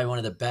probably one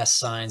of the best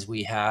signs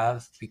we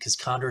have, because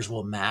condors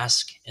will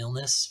mask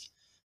illness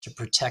to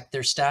protect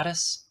their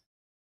status.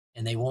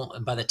 And they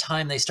won't, by the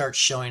time they start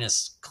showing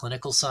us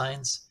clinical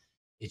signs,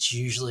 it's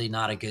usually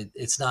not a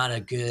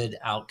good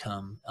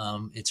outcome.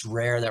 It's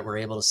rare that we're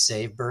able to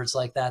save birds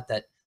like that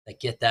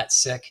get that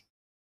sick.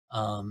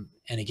 And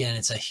again,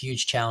 it's a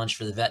huge challenge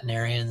for the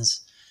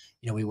veterinarians.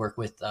 We work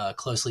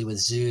closely with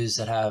zoos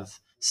that have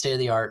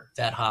state-of-the-art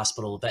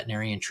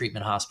veterinarian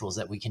treatment hospitals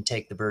that we can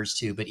take the birds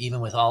to. But even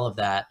with all of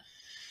that,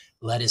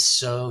 lead is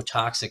so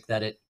toxic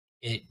that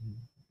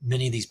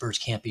many of these birds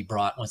can't be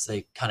brought once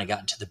they kind of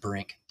gotten to the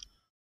brink.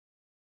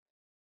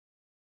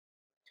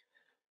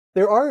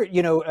 There are,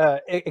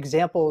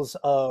 examples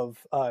of,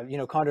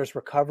 condors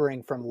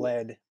recovering from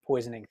lead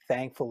poisoning,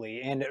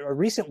 thankfully. And a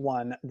recent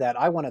one that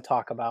I want to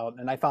talk about,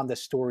 and I found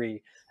this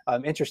story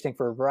interesting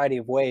for a variety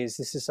of ways.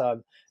 This is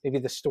maybe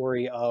the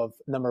story of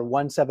number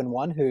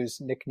 171,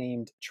 who's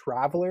nicknamed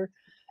Traveler.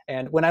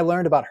 And when I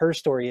learned about her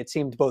story, it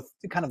seemed both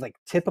kind of like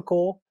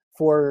typical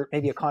for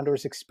maybe a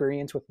condor's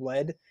experience with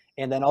lead,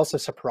 and then also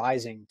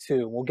surprising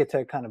too. We'll get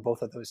to kind of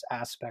both of those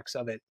aspects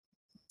of it.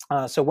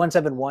 So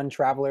 171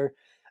 Traveler,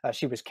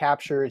 she was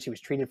captured, she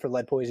was treated for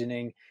lead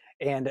poisoning,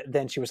 and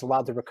then she was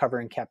allowed to recover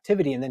in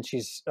captivity, and then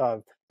she's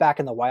back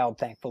in the wild,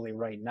 thankfully,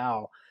 right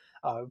now.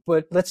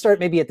 But let's start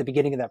maybe at the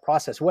beginning of that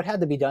process. What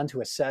had to be done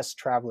to assess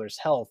Traveler's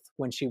health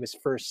when she was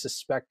first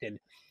suspected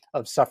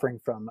of suffering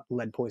from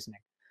lead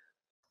poisoning?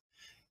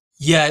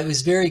 Yeah, it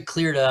was very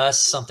clear to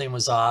us something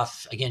was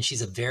off. Again,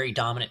 she's a very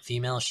dominant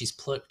female. She's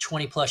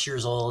 20 plus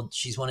years old.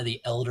 She's one of the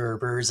elder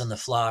birds in the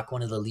flock,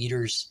 one of the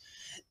leaders.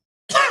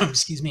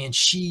 Excuse me. And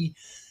she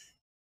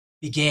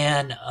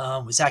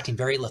was acting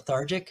very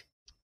lethargic.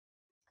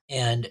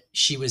 And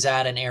she was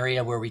at an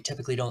area where we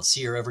typically don't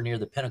see her, over near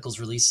the Pinnacles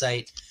release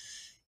site.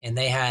 And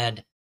they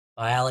had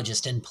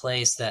biologists in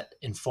place that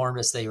informed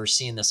us they were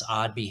seeing this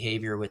odd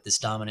behavior with this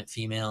dominant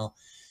female.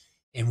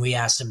 And we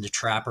asked them to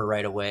trap her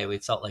right away. We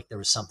felt like there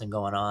was something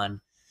going on.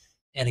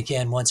 And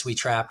again, once we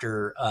trapped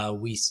her,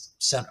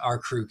 our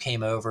crew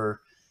came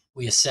over,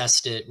 we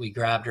assessed it, we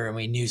grabbed her, and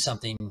we knew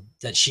something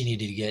that she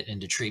needed to get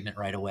into treatment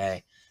right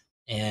away.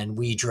 And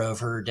we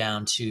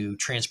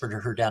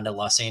transported her down to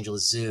Los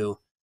Angeles Zoo.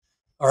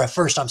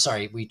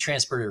 We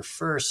transported her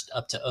first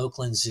up to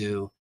Oakland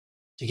Zoo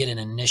to get an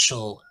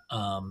initial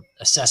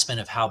assessment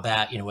of how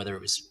bad, whether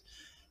it was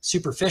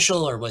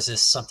superficial or was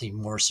this something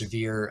more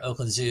severe.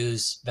 Oakland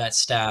Zoo's vet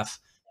staff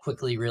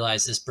quickly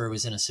realized this bird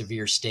was in a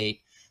severe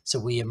state. So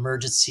we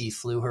emergency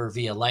flew her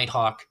via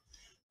Lighthawk.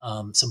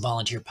 Some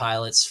volunteer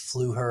pilots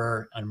flew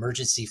her an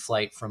emergency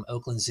flight from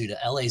Oakland Zoo to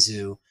LA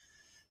Zoo,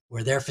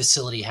 where their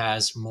facility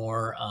has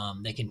more,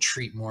 they can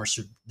treat more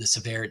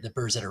the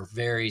birds that are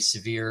very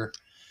severe.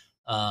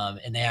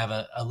 And they have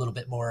a little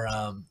bit more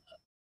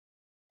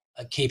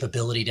a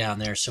capability down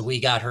there. So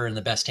we got her in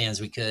the best hands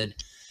we could.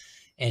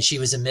 And she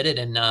was admitted,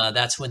 and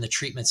that's when the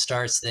treatment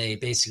starts. They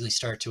basically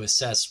start to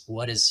assess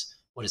what is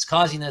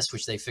causing this,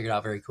 which they figured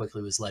out very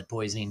quickly was lead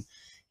poisoning.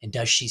 And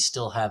does she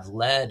still have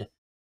lead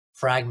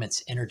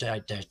fragments in her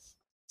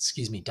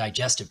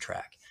digestive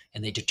tract?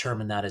 And they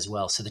determined that as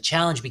well. So the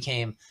challenge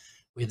became,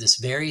 we have this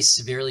very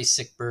severely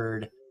sick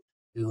bird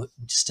who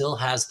still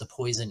has the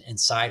poison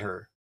inside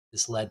her,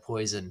 this lead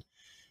poison.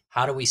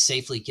 How do we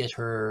safely get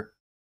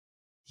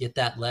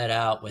that lead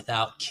out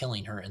without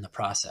killing her in the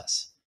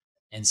process?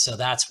 And so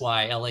that's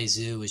why LA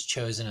Zoo was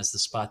chosen as the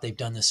spot. They've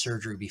done this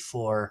surgery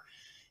before,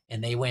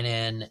 and they went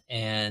in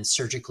and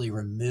surgically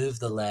removed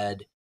the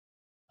lead.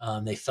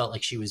 They felt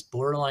like she was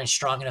borderline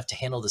strong enough to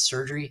handle the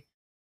surgery,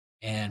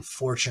 and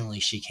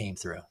fortunately she came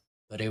through.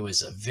 But it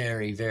was a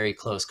very, very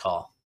close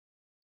call.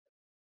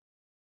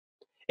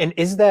 And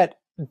is that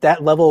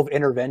level of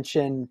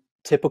intervention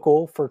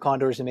typical for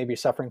condors and maybe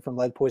suffering from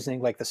lead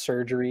poisoning, like the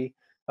surgery,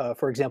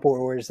 for example,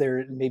 or is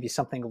there maybe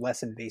something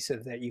less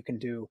invasive that you can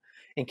do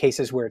in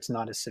cases where it's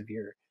not as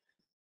severe?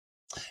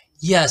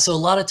 Yeah, so a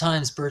lot of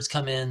times birds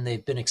come in,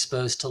 they've been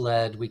exposed to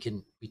lead. We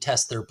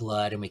test their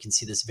blood and we can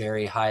see this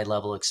very high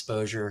level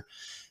exposure.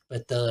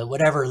 But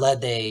whatever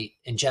lead they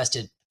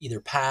ingested either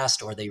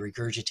passed or they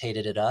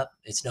regurgitated it up.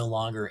 It's no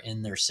longer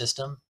in their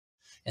system.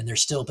 And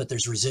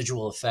there's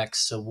residual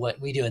effects. So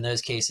what we do in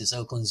those cases,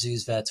 Oakland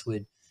Zoo's vets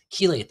would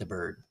chelate the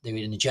bird. They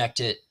would inject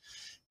it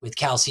with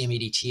calcium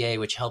EDTA,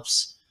 which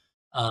helps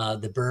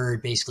the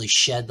bird basically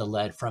shed the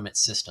lead from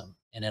its system.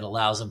 and it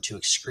allows them to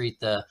excrete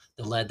the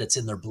lead that's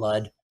in their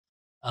blood,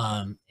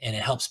 and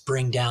it helps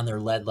bring down their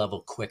lead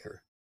level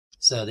quicker.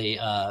 So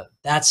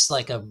that's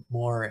like a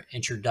more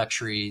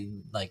introductory,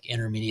 like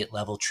intermediate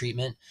level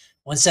treatment.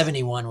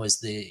 171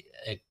 was a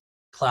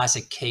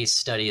classic case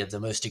study of the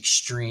most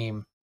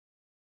extreme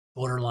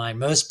borderline.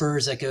 Most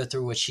birds that go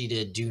through what she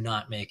did do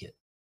not make it.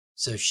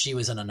 So she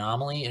was an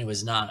anomaly, and it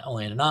was not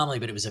only an anomaly,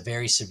 but it was a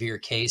very severe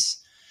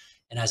case.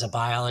 And as a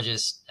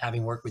biologist,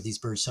 having worked with these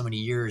birds so many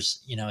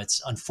years,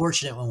 it's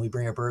unfortunate when we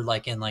bring a bird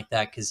in like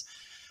that, because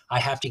I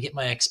have to get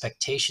my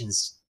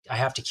expectations. I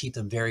have to keep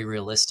them very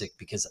realistic,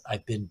 because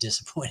I've been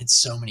disappointed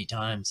so many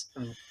times.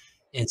 Mm.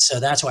 And so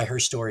that's why her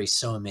story is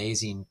so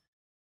amazing.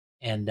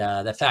 And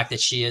the fact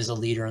that she is a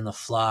leader in the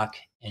flock,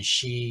 and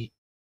she,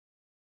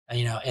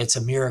 it's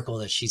a miracle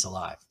that she's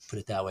alive, put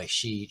it that way.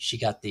 She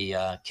got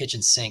the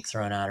kitchen sink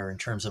thrown at her in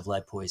terms of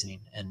lead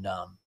poisoning. And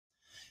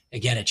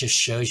again, it just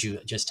shows you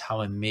just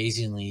how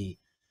amazingly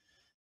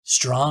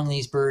strong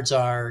these birds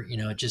are,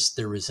 just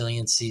their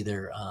resiliency,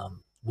 their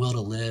will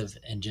to live,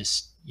 and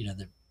just,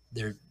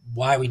 they're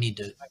why we need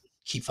to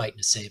keep fighting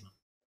to save them.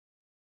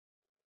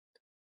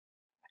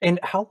 And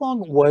how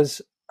long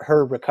was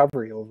her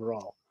recovery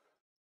overall?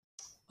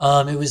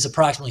 It was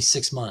approximately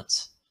 6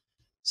 months.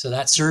 So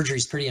that surgery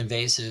is pretty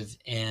invasive,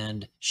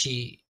 and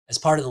she, as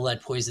part of the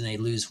lead poison, they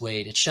lose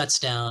weight. It shuts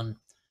down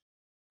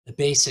the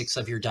basics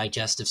of your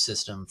digestive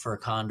system for a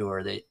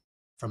condor.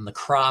 From the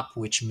crop,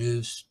 which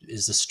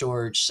is the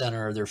storage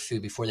center of their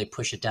food before they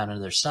push it down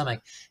into their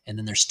stomach, and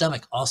then their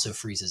stomach also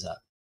freezes up.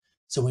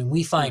 So when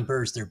we find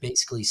birds, they're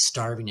basically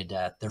starving to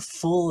death. They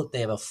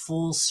have a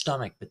full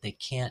stomach, but they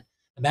can't.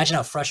 Imagine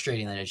how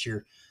frustrating that is.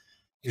 You're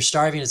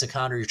starving as a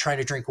condor, you're trying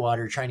to drink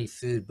water, you're trying to eat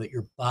food, but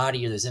your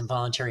body or those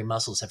involuntary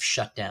muscles have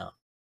shut down.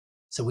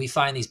 So we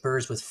find these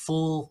birds with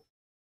full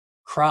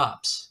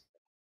crops,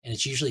 and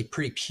it's usually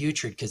pretty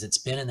putrid because it's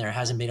been in there,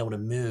 hasn't been able to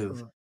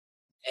move.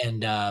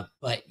 And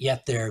but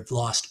yet they've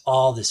lost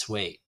all this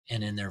weight,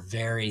 and then they're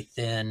very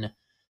thin.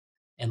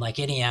 And like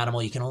any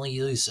animal, you can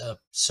only lose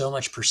so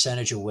much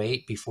percentage of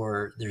weight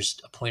before there's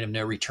a point of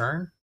no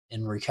return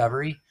in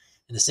recovery.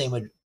 And the same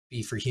would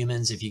be for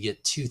humans. If you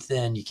get too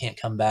thin, you can't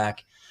come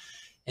back.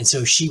 And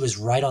so she was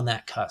right on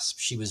that cusp.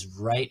 She was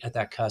right at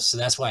that cusp. So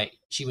that's why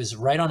she was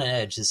right on an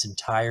edge.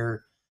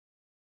 The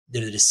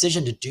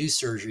decision to do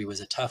surgery was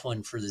a tough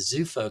one for the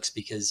zoo folks,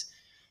 because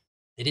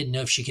they didn't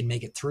know if she could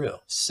make it through.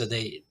 So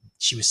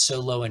she was so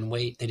low in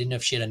weight, they didn't know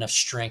if she had enough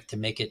strength to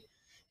make it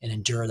and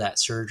endure that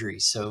surgery.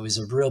 So it was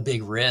a real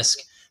big risk.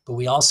 But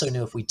we also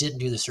knew if we didn't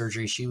do the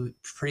surgery, she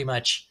pretty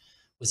much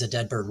was a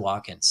dead bird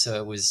walking. So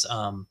it was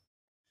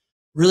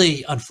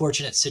really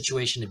unfortunate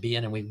situation to be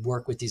in. And we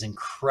work with these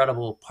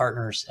incredible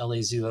partners,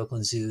 LA Zoo,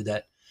 Oakland Zoo,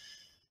 that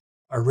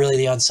are really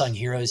the unsung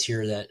heroes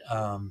here, that,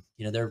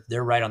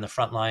 they're right on the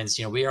front lines.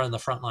 We are on the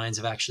front lines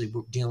of actually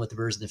dealing with the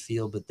birds in the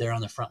field, but they're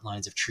on the front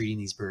lines of treating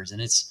these birds. And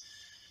it's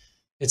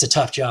a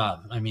tough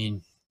job. I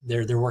mean,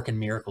 they're working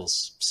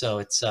miracles. So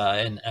it's,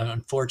 and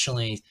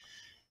unfortunately,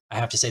 I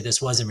have to say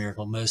this was a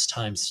miracle. Most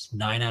times,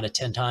 9 out of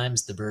 10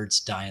 times, the birds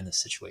die in this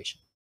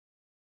situation.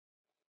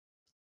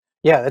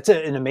 Yeah, that's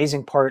an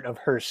amazing part of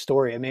her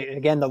story. I mean,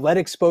 again, the lead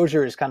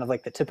exposure is kind of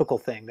like the typical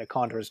thing that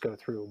condors go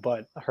through,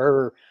 but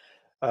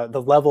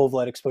the level of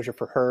lead exposure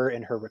for her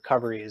and her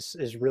recovery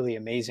is really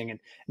amazing, and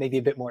maybe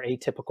a bit more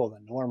atypical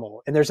than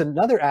normal. And there's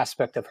another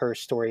aspect of her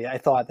story I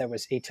thought that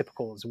was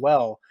atypical as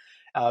well.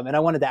 And I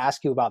wanted to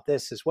ask you about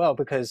this as well,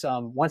 because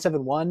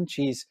 171,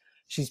 she's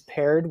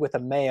paired with a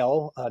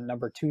male,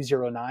 number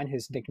 209,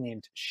 who's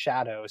nicknamed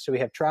Shadow. So we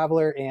have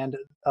Traveler and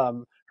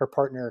her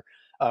partner.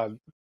 So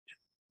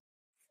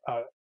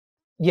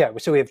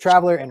we have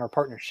Traveler and her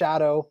partner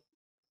Shadow.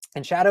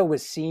 And Shadow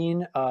was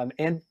seen,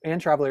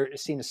 and Traveler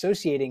is seen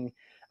associating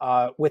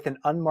with an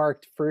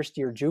unmarked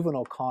first-year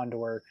juvenile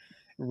condor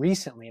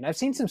recently. And I've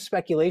seen some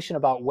speculation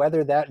about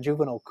whether that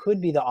juvenile could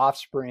be the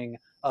offspring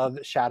of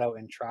Shadow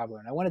and Traveler.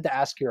 And I wanted to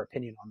ask your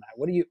opinion on that.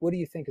 What do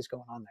you think is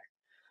going on there?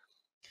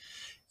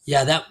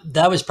 Yeah,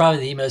 that was probably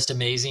the most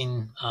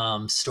amazing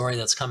story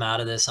that's come out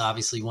of this.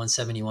 Obviously,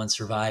 171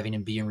 surviving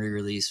and being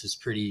re-released was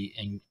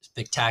pretty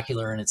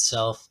spectacular in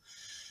itself.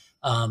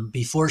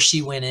 Before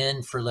she went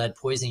in for lead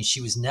poisoning,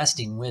 she was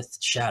nesting with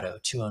Shadow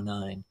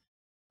 209.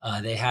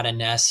 They had a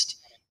nest,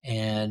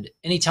 and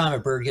anytime a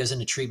bird goes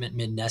into treatment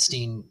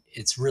mid-nesting,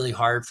 it's really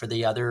hard for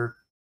the other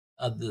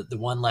of the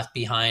one left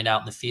behind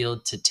out in the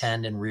field to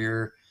tend and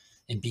rear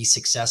and be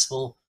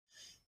successful.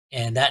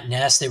 And that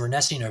nest, they were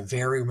nesting in a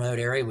very remote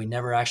area. We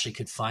never actually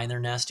could find their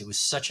nest. It was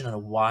such a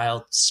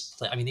wild,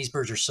 I mean, these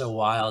birds are so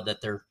wild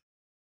that they're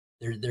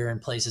in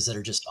places that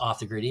are just off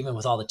the grid. Even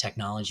with all the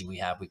technology we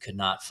have, we could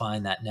not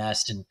find that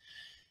nest. And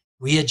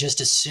we had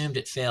just assumed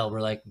it failed.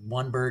 We're like,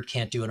 one bird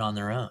can't do it on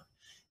their own.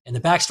 And the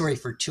backstory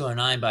for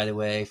 209, by the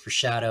way, for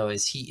Shadow,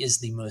 is he is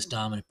the most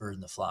dominant bird in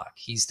the flock.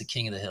 He's the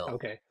king of the hill.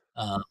 Okay.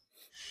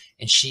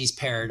 And she's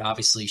paired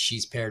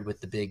with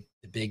the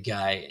big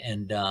guy.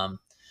 And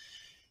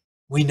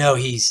we know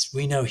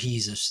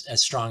he's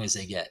as strong as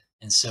they get.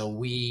 And so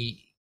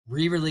we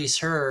re-release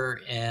her,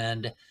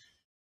 and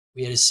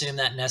we had assumed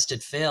that nest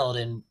had failed,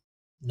 and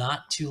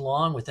not too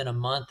long, within a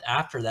month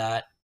after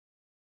that,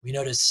 we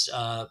noticed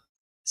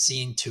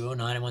seeing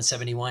 209 and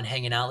 171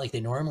 hanging out like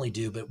they normally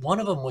do, but one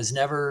of them was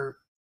never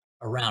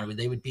around.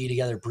 They would be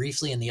together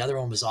briefly, and the other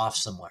one was off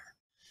somewhere.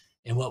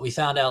 And what we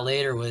found out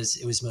later was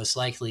it was most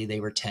likely they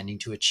were tending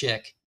to a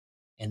chick,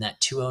 and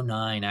that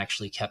 209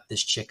 actually kept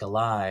this chick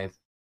alive.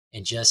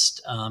 And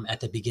just at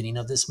the beginning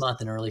of this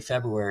month in early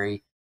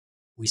February,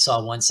 we saw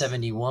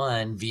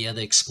 171 via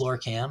the Explore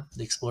cam,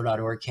 the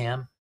explore.org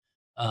cam,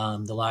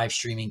 the live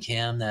streaming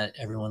cam that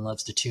everyone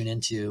loves to tune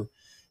into.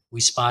 We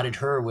spotted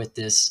her with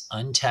this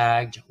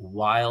untagged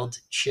wild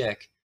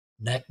chick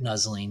neck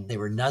nuzzling. They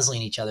were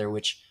nuzzling each other,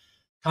 which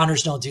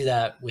condors don't do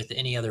that with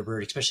any other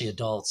bird, especially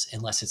adults,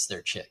 unless it's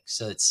their chick.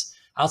 So it's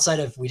outside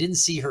of, we didn't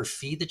see her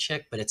feed the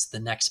chick, but it's the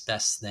next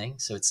best thing.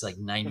 So it's like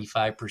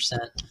 95%.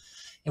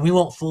 And we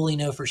won't fully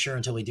know for sure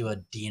until we do a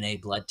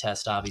DNA blood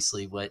test,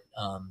 obviously, what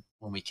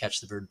when we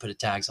catch the bird and put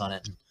tags on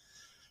it.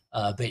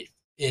 But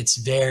it's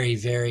very,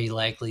 very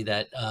likely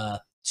that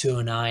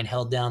 209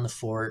 held down the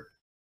fort.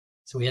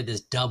 So we had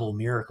this double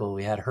miracle.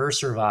 We had her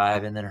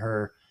survive, and then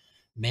her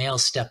male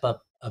step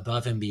up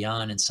above and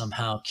beyond and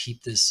somehow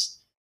keep this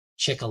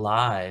chick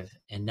alive,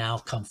 and now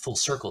come full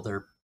circle.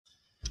 They're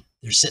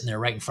sitting there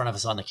right in front of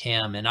us on the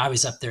cam. And I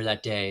was up there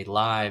that day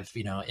live,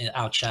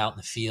 out in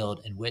the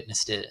field, and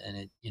witnessed it. And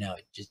it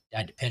just, I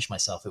had to pinch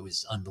myself. It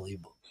was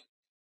unbelievable.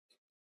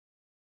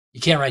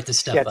 You can't write this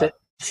stuff up.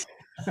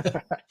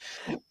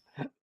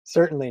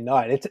 Certainly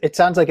not. It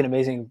sounds like an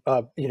amazing,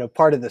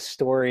 part of the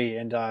story.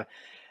 And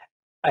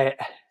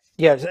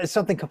it's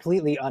something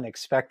completely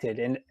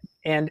unexpected.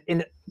 And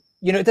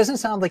it doesn't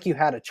sound like you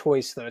had a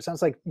choice, though. It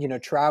sounds like,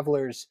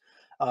 travelers,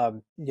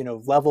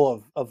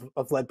 level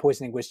of lead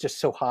poisoning was just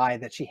so high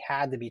that she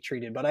had to be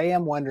treated. But I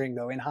am wondering,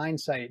 though, in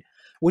hindsight,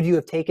 would you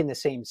have taken the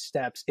same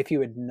steps if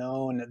you had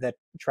known that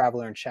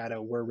Traveler and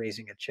Shadow were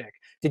raising a chick?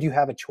 Did you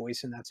have a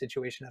choice in that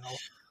situation at all?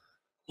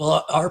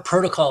 Well, our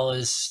protocol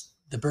is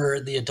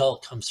the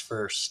adult comes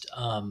first,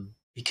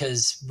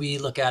 because we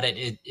look at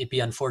it, it'd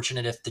be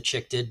unfortunate if the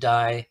chick did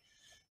die.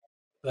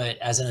 But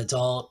as an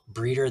adult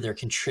breeder, they're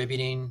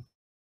contributing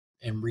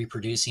and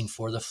reproducing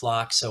for the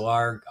flock. So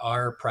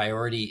our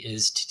priority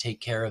is to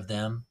take care of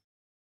them.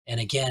 And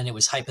again, it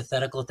was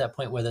hypothetical at that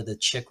point whether the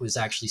chick was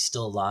actually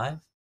still alive.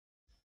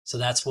 So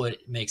that's what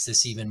makes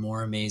this even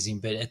more amazing.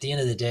 But at the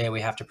end of the day,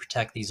 we have to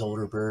protect these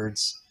older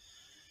birds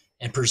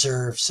and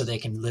preserve so they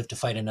can live to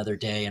fight another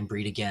day and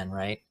breed again,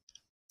 right?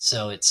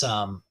 So it's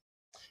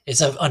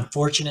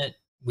unfortunate.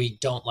 We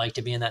don't like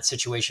to be in that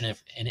situation.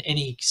 If in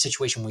any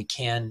situation we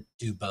can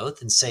do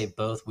both and save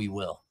both, we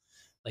will.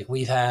 Like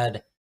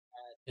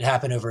it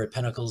happened over at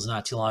Pinnacles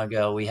not too long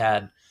ago. We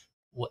had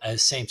a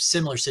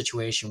similar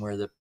situation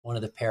where one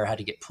of the pair had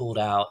to get pulled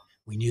out.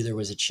 We knew there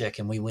was a chick,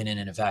 and we went in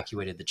and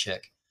evacuated the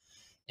chick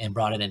and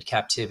brought it into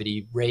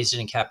captivity, raised it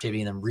in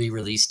captivity, and then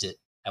re-released it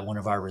at one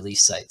of our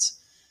release sites.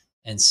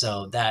 And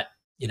so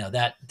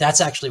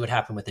that's actually what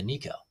happened with the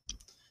Nico.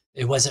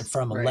 It wasn't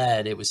from a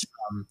lead. It was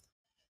from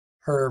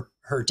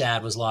her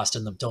dad was lost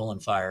in the Dolan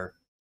fire.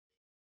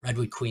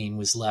 Redwood Queen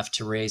was left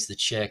to raise the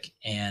chick,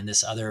 and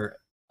this other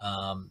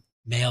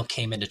male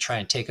came in to try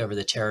and take over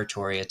the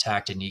territory,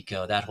 attacked a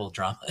Nico, that whole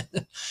drama.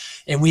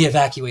 And we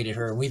evacuated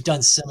her. We've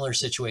done similar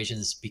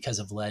situations because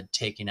of lead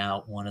taking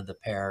out one of the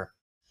pair,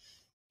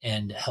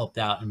 and helped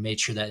out and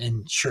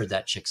ensured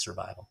that chick's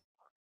survival.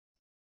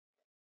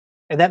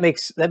 And that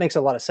makes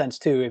a lot of sense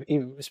too,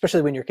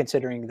 especially when you're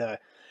considering the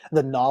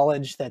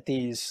knowledge that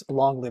these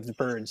long-lived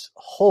birds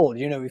hold.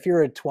 If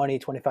you're a 20,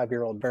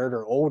 25-year-old bird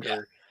or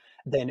older,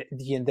 then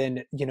you're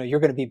going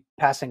to be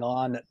passing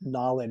on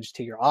knowledge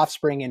to your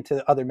offspring and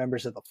to other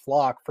members of the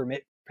flock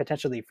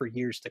potentially for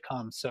years to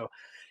come. So,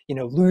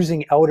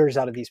 losing elders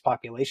out of these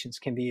populations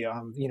can be,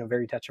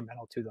 very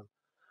detrimental to them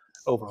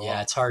overall.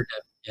 Yeah, it's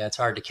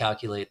hard to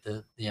calculate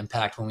the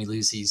impact when we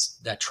lose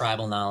that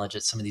tribal knowledge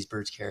that some of these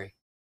birds carry.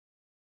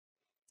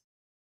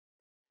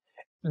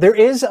 There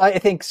is, I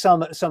think,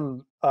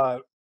 some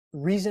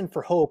reason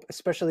for hope,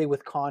 especially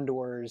with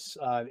condors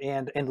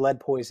and lead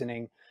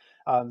poisoning.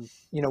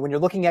 When you're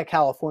looking at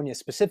California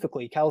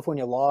specifically,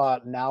 California law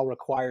now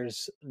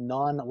requires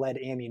non-lead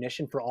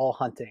ammunition for all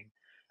hunting.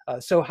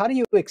 So how do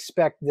you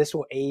expect this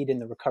will aid in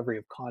the recovery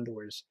of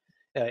condors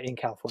in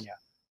California?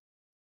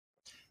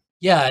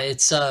 Yeah,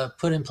 it's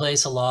put in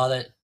place a law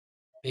that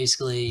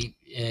basically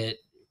it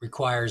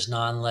requires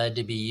non-lead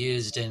to be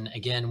used. And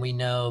again, we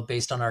know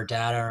based on our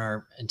data and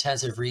our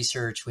intensive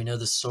research, we know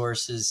the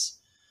source is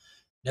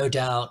no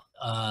doubt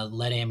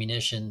lead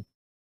ammunition.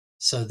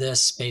 So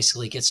this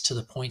basically gets to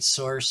the point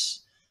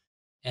source.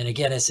 And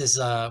again, this is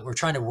we're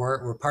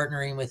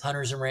partnering with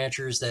hunters and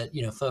ranchers that,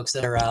 folks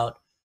that are out,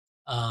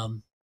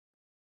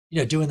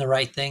 doing the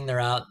right thing. They're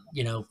out,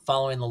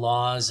 following the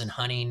laws and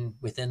hunting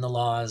within the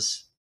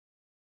laws.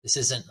 This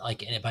isn't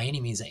like by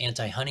any means an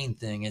anti-hunting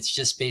thing. It's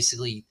just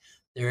basically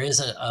there is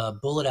a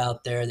bullet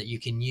out there that you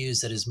can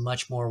use that is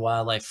much more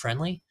wildlife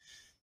friendly.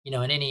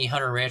 And any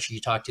hunter or rancher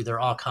you talk to, they're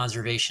all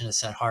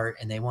conservationists at heart,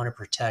 and they want to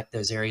protect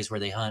those areas where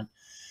they hunt.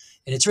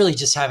 And it's really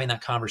just having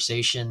that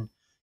conversation.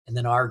 And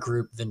then our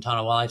group,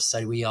 Ventana Wildlife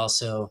Society, we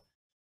also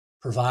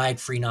provide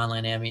free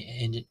non-lead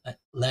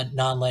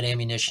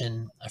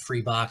ammunition, a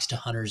free box to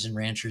hunters and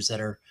ranchers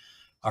that are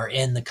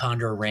in the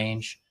Condor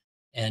range.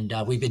 And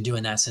we've been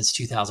doing that since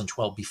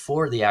 2012,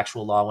 before the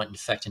actual law went into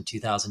effect in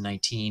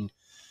 2019.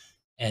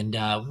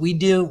 And we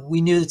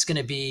knew it's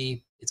going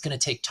to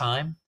take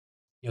time.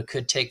 It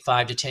could take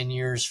 5 to 10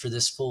 years for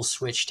this full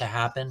switch to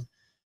happen.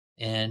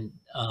 And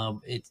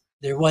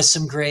there was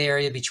some gray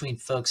area between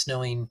folks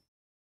knowing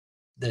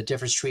the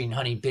difference between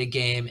hunting big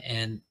game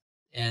and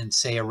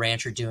say a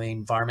rancher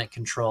doing varmint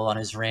control on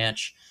his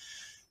ranch.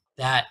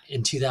 That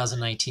in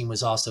 2019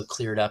 was also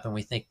cleared up, and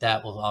we think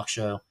that will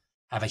also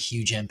have a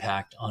huge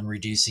impact on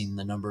reducing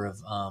the number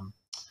of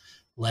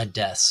lead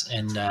deaths.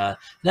 And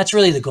that's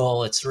really the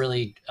goal. It's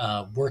really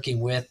working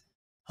with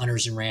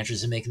hunters and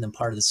ranchers and making them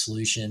part of the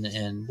solution.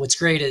 And what's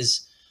great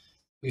is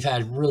we've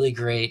had really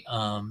great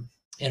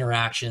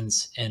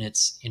interactions, and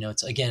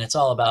it's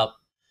all about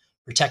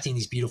protecting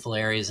these beautiful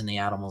areas and the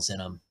animals in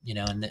them,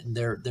 and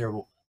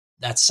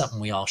that's something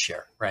we all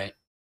share, right?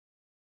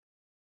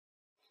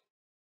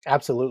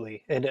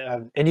 Absolutely.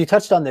 And you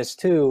touched on this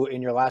too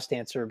in your last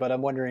answer, but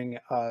I'm wondering,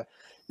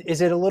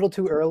 is it a little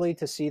too early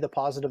to see the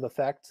positive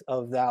effect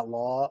of that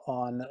law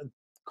on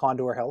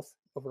condor health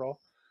overall?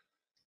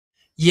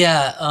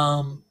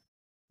 Yeah,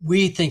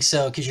 we think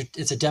so, because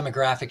it's a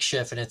demographic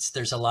shift, and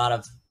there's a lot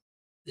of,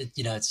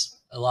 it's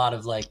a lot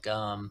of like,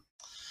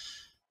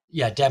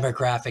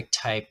 demographic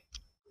type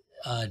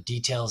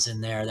details in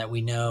there that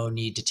we know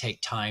need to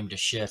take time to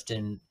shift.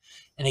 And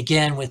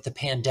again, with the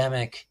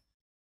pandemic,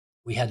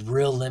 we had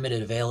real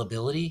limited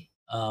availability.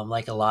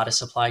 Like a lot of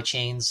supply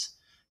chains,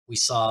 we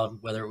saw,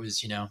 whether it was,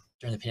 during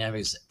the pandemic,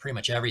 it was pretty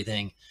much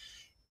everything.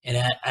 And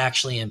it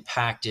actually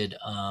impacted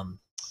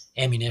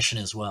ammunition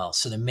as well.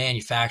 So the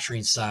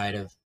manufacturing side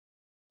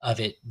of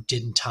it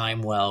didn't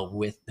time well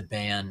with the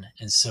ban.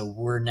 And so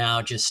we're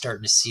now just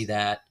starting to see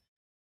that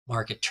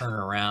market turn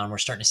around. We're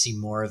starting to see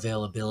more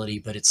availability,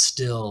 but it's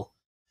still,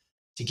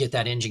 to get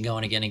that engine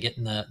going again and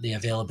getting the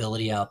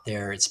availability out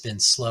there, it's been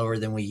slower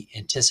than we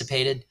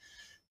anticipated.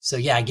 So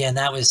yeah, again,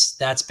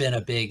 that's been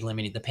a big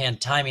limiting. The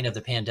timing of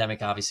the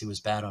pandemic obviously was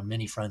bad on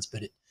many fronts,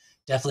 but it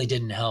definitely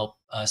didn't help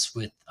us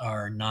with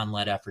our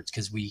non-lead efforts,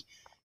 because we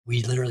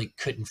literally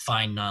couldn't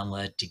find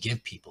non-lead to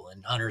give people,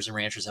 and hunters and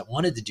ranchers that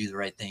wanted to do the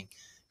right thing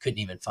couldn't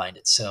even find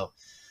it. So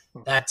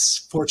that's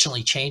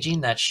fortunately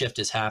changing. That shift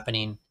is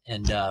happening,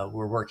 and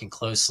we're working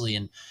closely.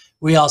 And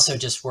we also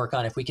just work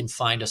on, if we can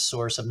find a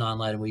source of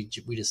non-lead, and we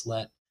just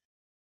let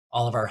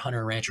all of our hunter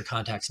and rancher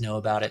contacts know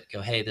about it.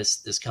 Go, hey,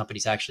 this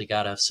company's actually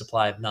got a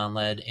supply of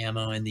non-lead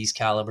ammo in these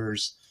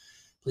calibers.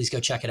 Please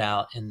go check it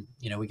out. And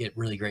we get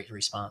really great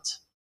response.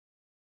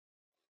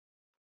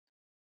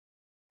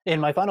 And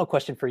my final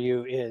question for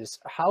you is,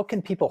 how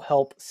can people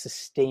help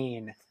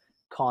sustain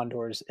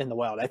condors in the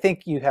wild? I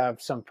think you have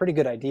some pretty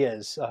good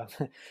ideas,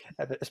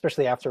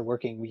 especially after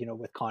working,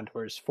 with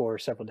condors for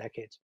several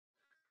decades.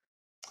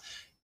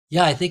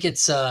 Yeah, I think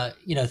it's,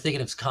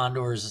 thinking of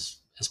condors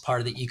as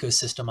part of the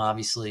ecosystem,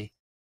 obviously.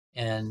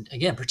 And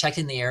again,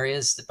 protecting the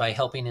areas by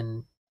helping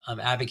and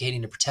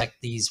advocating to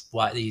protect these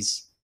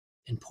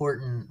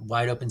important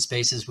wide open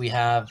spaces we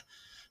have,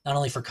 not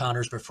only for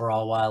condors, but for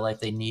all wildlife.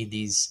 They need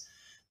these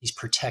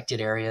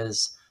protected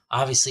areas.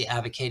 Obviously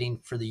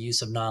advocating for the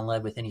use of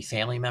non-lead with any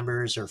family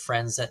members or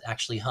friends that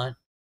actually hunt.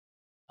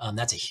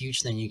 That's a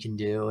huge thing you can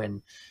do.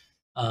 And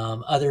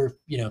other,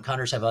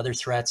 condors have other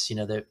threats,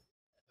 that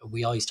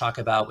we always talk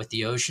about with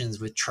the oceans,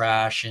 with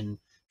trash and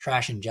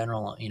trash in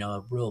general.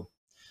 A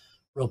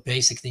real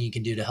basic thing you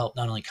can do to help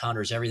not only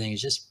condors, everything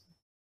is just,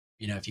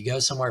 if you go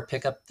somewhere,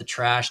 pick up the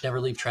trash, never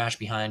leave trash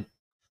behind,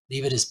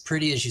 leave it as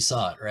pretty as you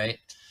saw it, right?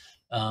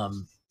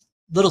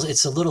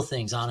 It's the little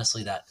things,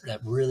 honestly, that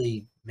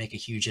really make a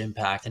huge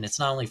impact. And it's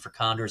not only for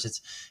condors,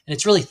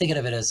 it's really thinking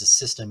of it as a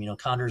system.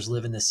 Condors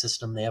live in this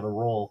system. They have a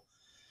role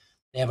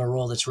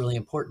that's really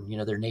important.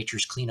 They're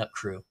nature's cleanup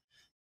crew,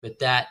 but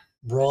that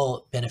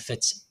role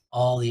benefits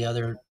all the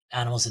other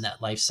animals in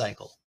that life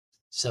cycle.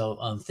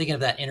 So thinking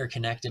of that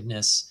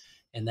interconnectedness,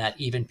 and that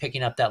even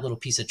picking up that little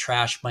piece of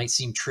trash might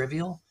seem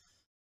trivial,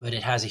 but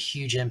it has a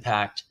huge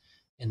impact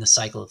in the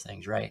cycle of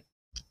things, right?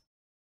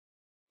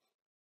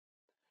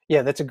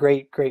 Yeah, that's a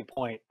great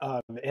point.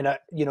 And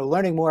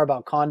learning more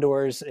about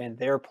condors and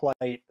their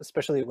plight,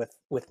 especially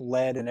with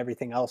lead and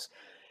everything else,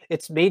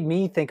 it's made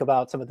me think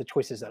about some of the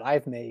choices that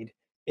I've made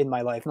in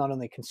my life, not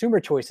only consumer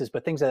choices,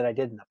 but things that I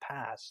did in the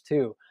past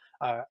too.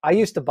 I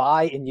used to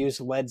buy and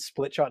use lead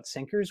split shot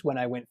sinkers when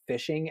I went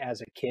fishing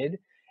as a kid.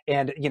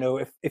 And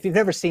if you've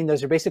never seen those,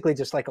 they're basically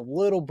just like a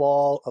little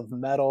ball of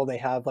metal. They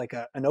have like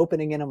an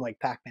opening in them, like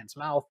Pac-Man's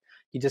mouth.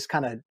 You just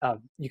kind of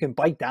you can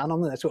bite down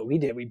on them. That's what we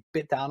did. We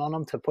bit down on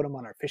them to put them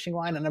on our fishing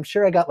line. And I'm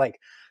sure I got like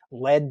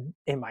lead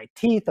in my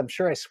teeth. I'm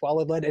sure I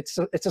swallowed lead. It's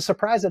a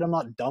surprise that I'm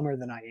not dumber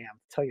than I am,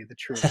 to tell you the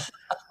truth.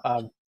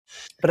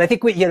 But I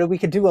think we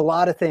could do a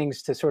lot of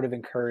things to sort of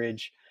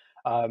encourage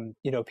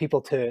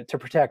people to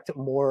protect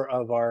more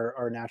of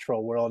our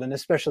natural world, and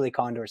especially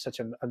condors, such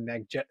a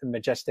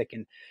majestic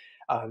and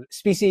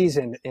species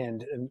and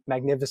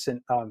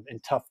magnificent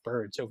and tough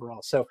birds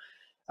overall. So,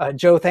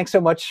 Joe, thanks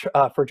so much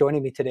for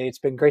joining me today. It's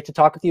been great to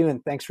talk with you,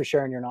 and thanks for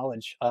sharing your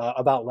knowledge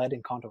about lead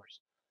and condors.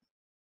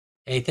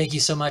 Hey, thank you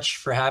so much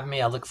for having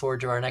me. I look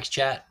forward to our next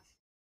chat.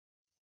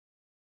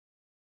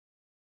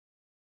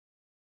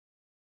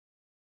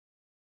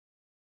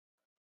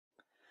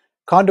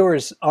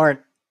 Condors aren't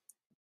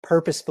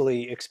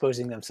purposefully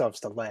exposing themselves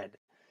to lead.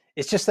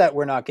 It's just that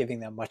we're not giving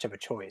them much of a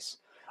choice.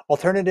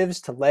 Alternatives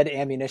to lead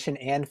ammunition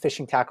and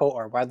fishing tackle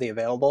are widely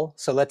available,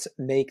 so let's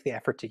make the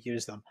effort to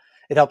use them.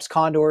 It helps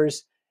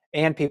condors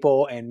and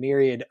people and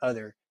myriad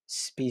other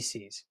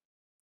species.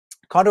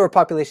 Condor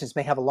populations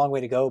may have a long way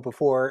to go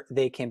before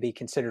they can be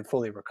considered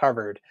fully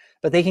recovered,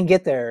 but they can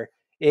get there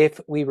if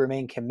we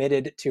remain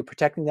committed to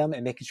protecting them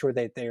and making sure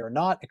that they are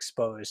not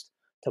exposed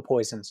to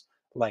poisons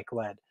like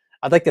lead.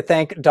 I'd like to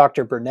thank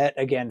Dr. Burnett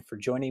again for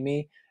joining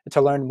me.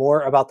 To learn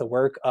more about the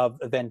work of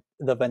the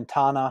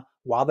Ventana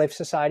Wildlife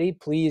Society,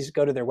 please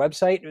go to their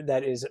website,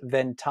 that is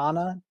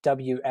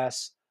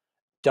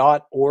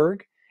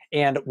ventanaws.org,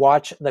 and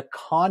watch the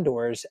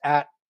condors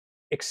at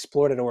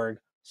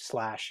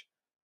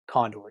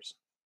explore.org/condors.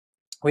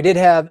 We did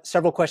have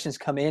several questions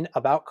come in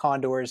about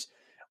condors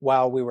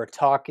while we were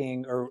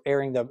talking or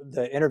airing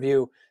the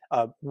interview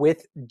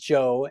with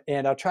Joe,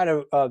 and I'll try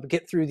to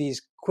get through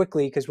these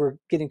quickly because we're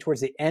getting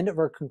towards the end of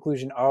our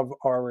conclusion of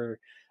our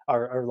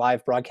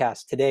live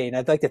broadcast today. And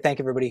I'd like to thank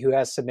everybody who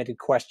has submitted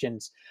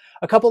questions.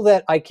 A couple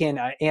that I can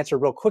answer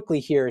real quickly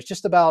here is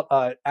just about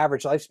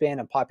average lifespan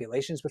and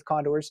populations with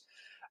condors.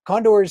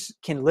 Condors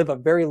can live a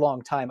very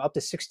long time, up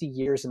to 60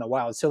 years in the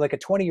wild. So like a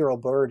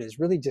 20-year-old bird is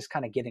really just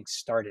kind of getting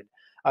started.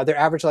 Their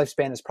average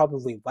lifespan is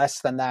probably less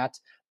than that,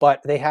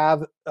 but they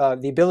have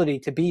the ability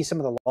to be some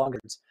of the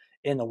longest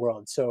in the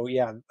world. So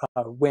yeah,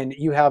 when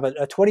you have a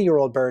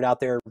 20-year-old bird out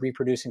there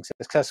reproducing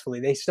successfully,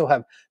 they still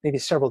have maybe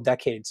several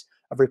decades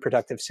of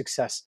reproductive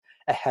success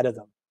ahead of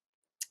them.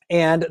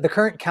 And the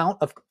current count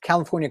of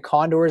California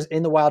condors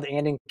in the wild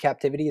and in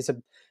captivity is a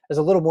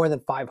little more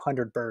than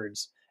 500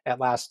 birds at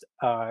last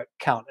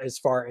count, as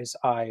far as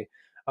I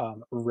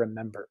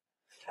remember.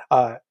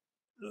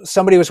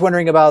 Somebody was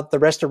wondering about the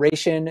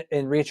restoration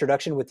and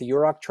reintroduction with the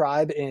Yurok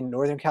tribe in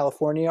Northern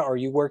California. Are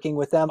you working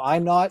with them?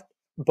 I'm not,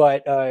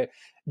 but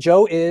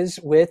Joe is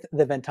with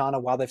the Ventana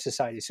Wildlife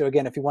Society. So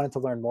again, if you wanted to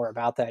learn more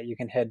about that, you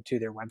can head to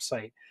their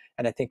website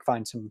and I think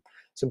find some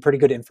pretty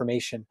good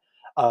information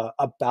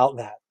about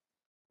that.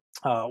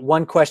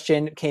 One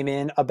question came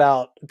in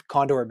about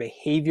condor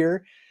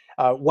behavior,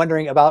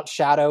 wondering about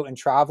Shadow and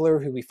Traveler,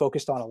 who we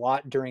focused on a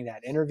lot during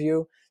that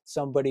interview.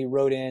 Somebody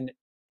wrote in,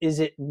 is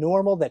it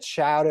normal that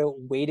Shadow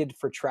waited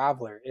for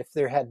Traveler? If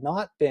there had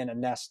not been a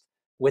nest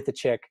with the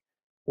chick,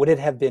 would it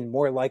have been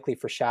more likely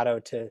for Shadow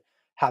to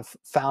have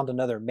found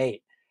another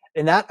mate?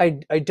 And that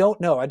I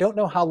don't know. I don't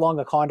know how long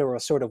a condor will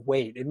sort of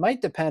wait. It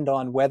might depend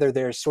on whether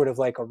there's sort of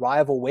like a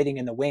rival waiting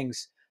in the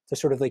wings to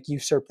sort of like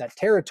usurp that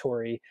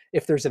territory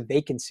if there's a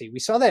vacancy. We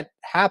saw that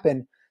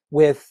happen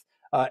with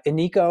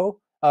Iniko,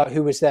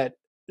 who was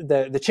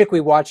the chick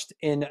we watched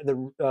in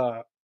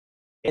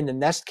the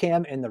nest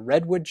cam in the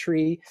redwood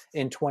tree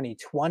in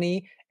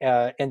 2020,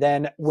 and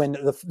then when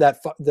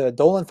the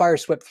Dolan fire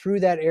swept through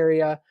that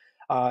area,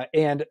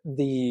 and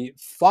the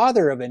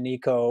father of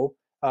Iniko,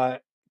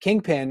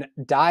 Kingpin,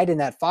 died in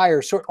that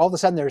fire. So all of a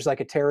sudden, there's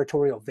like a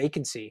territorial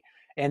vacancy,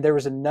 and there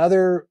was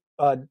another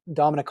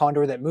dominant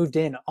condor that moved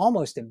in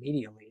almost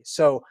immediately.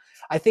 So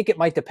I think it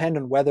might depend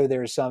on whether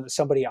there's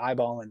somebody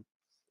eyeballing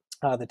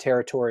the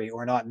territory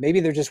or not.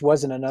 Maybe there just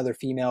wasn't another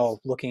female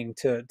looking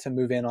to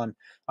move in on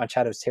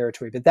Shadow's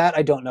territory, but that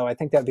I don't know. I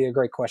think that'd be a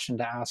great question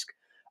to ask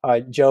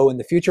Joe in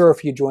the future, or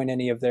if you join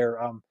any of their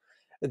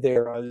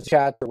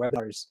chats or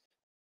webinars,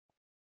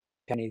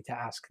 I need to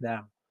ask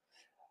them.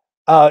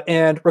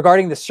 And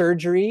regarding the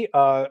surgery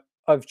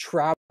of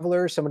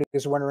Traveler, somebody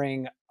was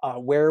wondering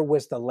where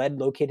was the lead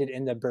located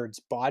in the bird's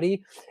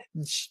body.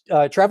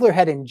 Traveler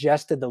had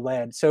ingested the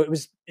lead, so it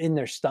was in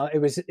their stomach.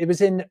 It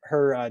was in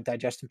her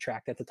digestive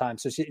tract at the time,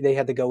 so they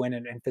had to go in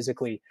and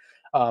physically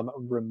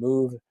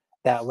remove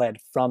that lead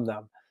from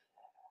them,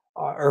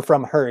 or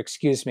from her,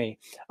 excuse me.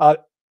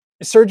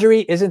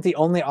 Surgery isn't the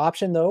only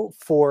option, though,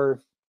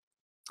 for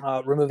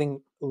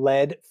removing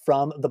lead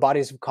from the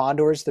bodies of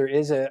condors. There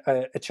is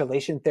a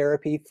chelation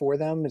therapy for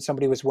them, and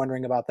somebody was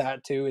wondering about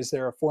that too. Is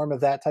there a form of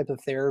that type of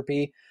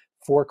therapy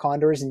for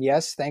condors? And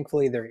yes,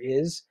 thankfully there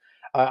is.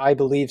 I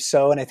believe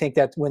so, and I think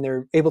that when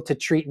they're able to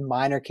treat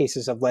minor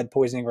cases of lead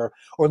poisoning, or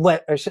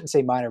I shouldn't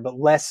say minor, but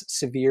less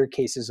severe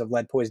cases of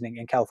lead poisoning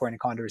in California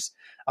condors,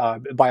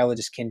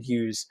 biologists can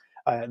use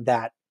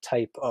that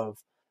type of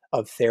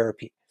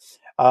therapy.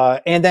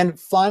 And then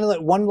finally,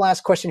 one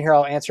last question here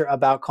I'll answer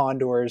about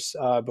condors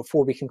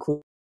before we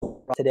conclude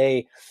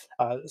today.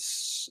 A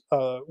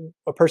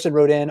person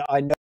wrote in,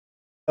 I know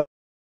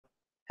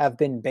have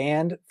been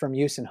banned from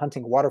use in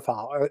hunting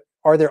waterfowl.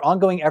 Are there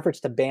ongoing efforts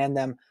to ban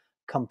them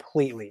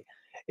completely?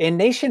 And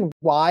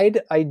nationwide,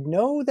 I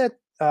know that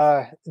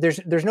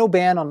there's no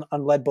ban on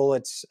lead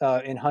bullets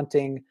in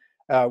hunting,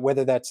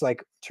 whether that's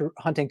like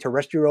hunting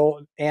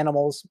terrestrial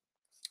animals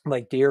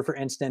like deer, for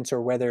instance,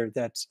 or whether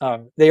that's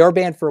they are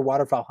banned for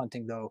waterfowl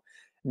hunting though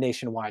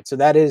nationwide. So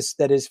that is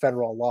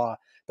federal law,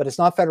 but it's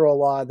not federal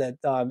law that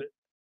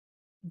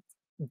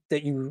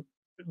you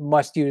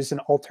must use an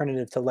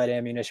alternative to lead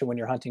ammunition when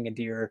you're hunting a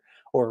deer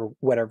or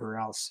whatever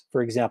else,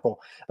 for example.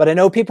 But I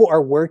know people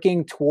are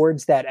working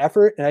towards that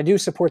effort, and I do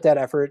support that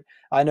effort.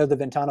 I know the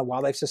Ventana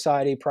Wildlife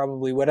Society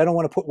probably would. I don't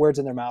want to put words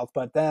in their mouth,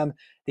 but them,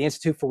 the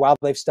Institute for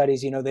Wildlife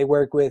Studies, they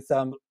work with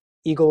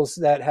eagles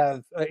that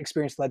have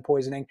experienced lead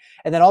poisoning,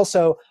 and then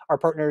also our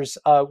partners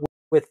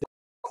with the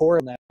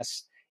Coral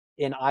Nest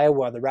in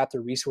Iowa, the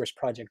Raptor Resource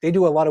Project. They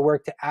do a lot of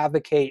work to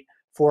advocate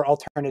for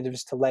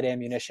alternatives to lead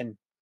ammunition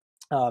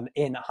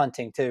in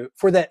hunting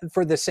for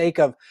the sake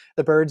of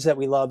the birds that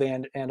we love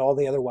and all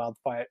the other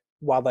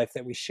wildlife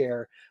that we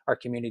share our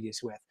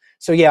communities with.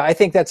 So yeah, I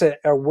think that's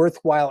a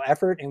worthwhile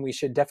effort, and we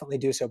should definitely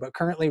do so. But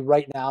currently,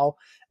 right now,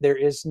 there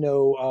is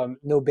no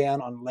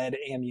ban on lead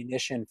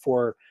ammunition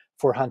for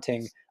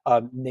hunting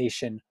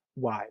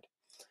nationwide.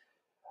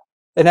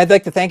 And I'd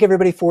like to thank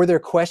everybody for their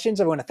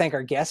questions. I want to thank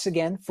our guests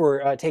again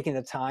for taking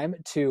the time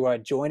to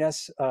join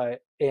us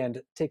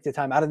and take the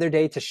time out of their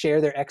day to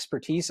share their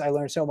expertise. I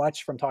learned so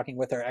much from talking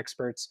with our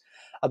experts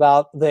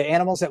about the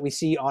animals that we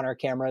see on our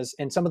cameras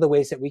and some of the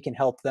ways that we can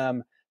help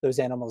those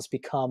animals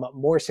become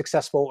more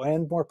successful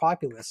and more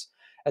populous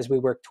as we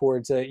work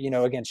towards,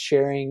 again,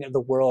 sharing the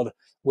world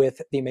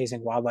with the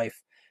amazing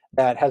wildlife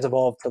that has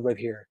evolved to live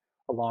here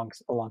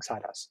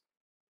alongside us.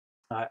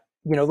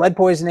 Lead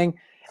poisoning,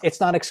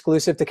 it's not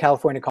exclusive to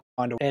California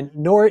condor, and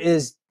nor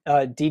is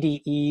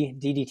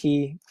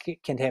DDT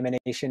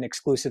contamination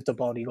exclusive to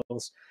bald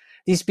eagles.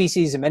 These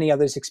species and many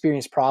others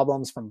experience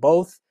problems from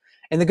both.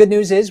 And the good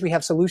news is we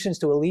have solutions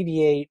to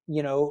alleviate,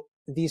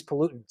 these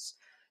pollutants.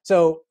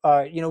 So,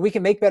 we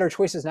can make better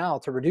choices now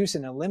to reduce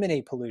and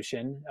eliminate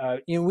pollution.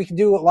 We can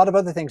do a lot of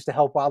other things to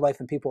help wildlife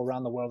and people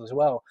around the world as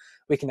well.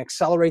 We can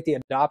accelerate the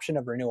adoption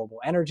of renewable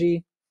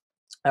energy.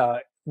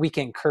 We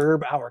can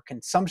curb our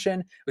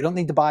consumption. We don't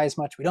need to buy as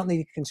much. We don't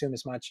need to consume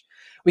as much.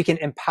 We can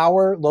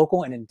empower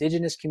local and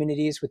indigenous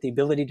communities with the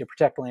ability to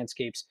protect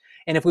landscapes.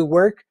 And if we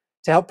work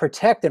to help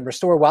protect and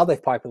restore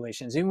wildlife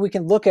populations, and we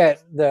can look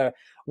at the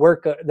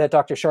work that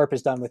Dr. Sharpe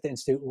has done with the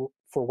Institute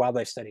for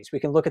Wildlife Studies. We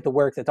can look at the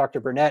work that Dr.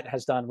 Burnett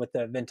has done with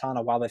the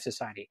Ventana Wildlife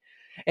Society.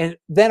 And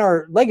then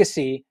our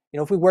legacy,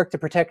 if we work to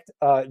protect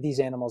these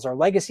animals, our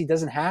legacy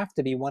doesn't have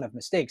to be one of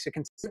mistakes. It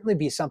can certainly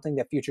be something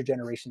that future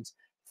generations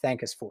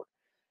thank us for.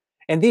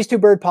 And these two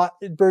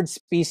bird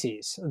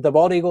species, the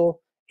bald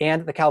eagle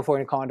and the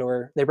California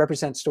condor, they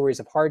represent stories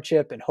of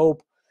hardship and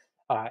hope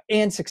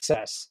and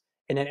success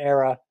in an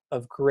era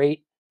of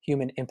great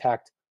human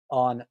impact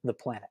on the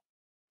planet.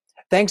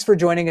 Thanks for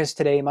joining us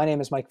today. My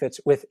name is Mike Fitz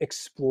with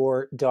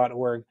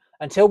explore.org.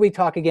 Until we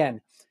talk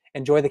again,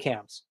 enjoy the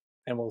cams,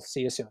 and we'll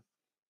see you soon.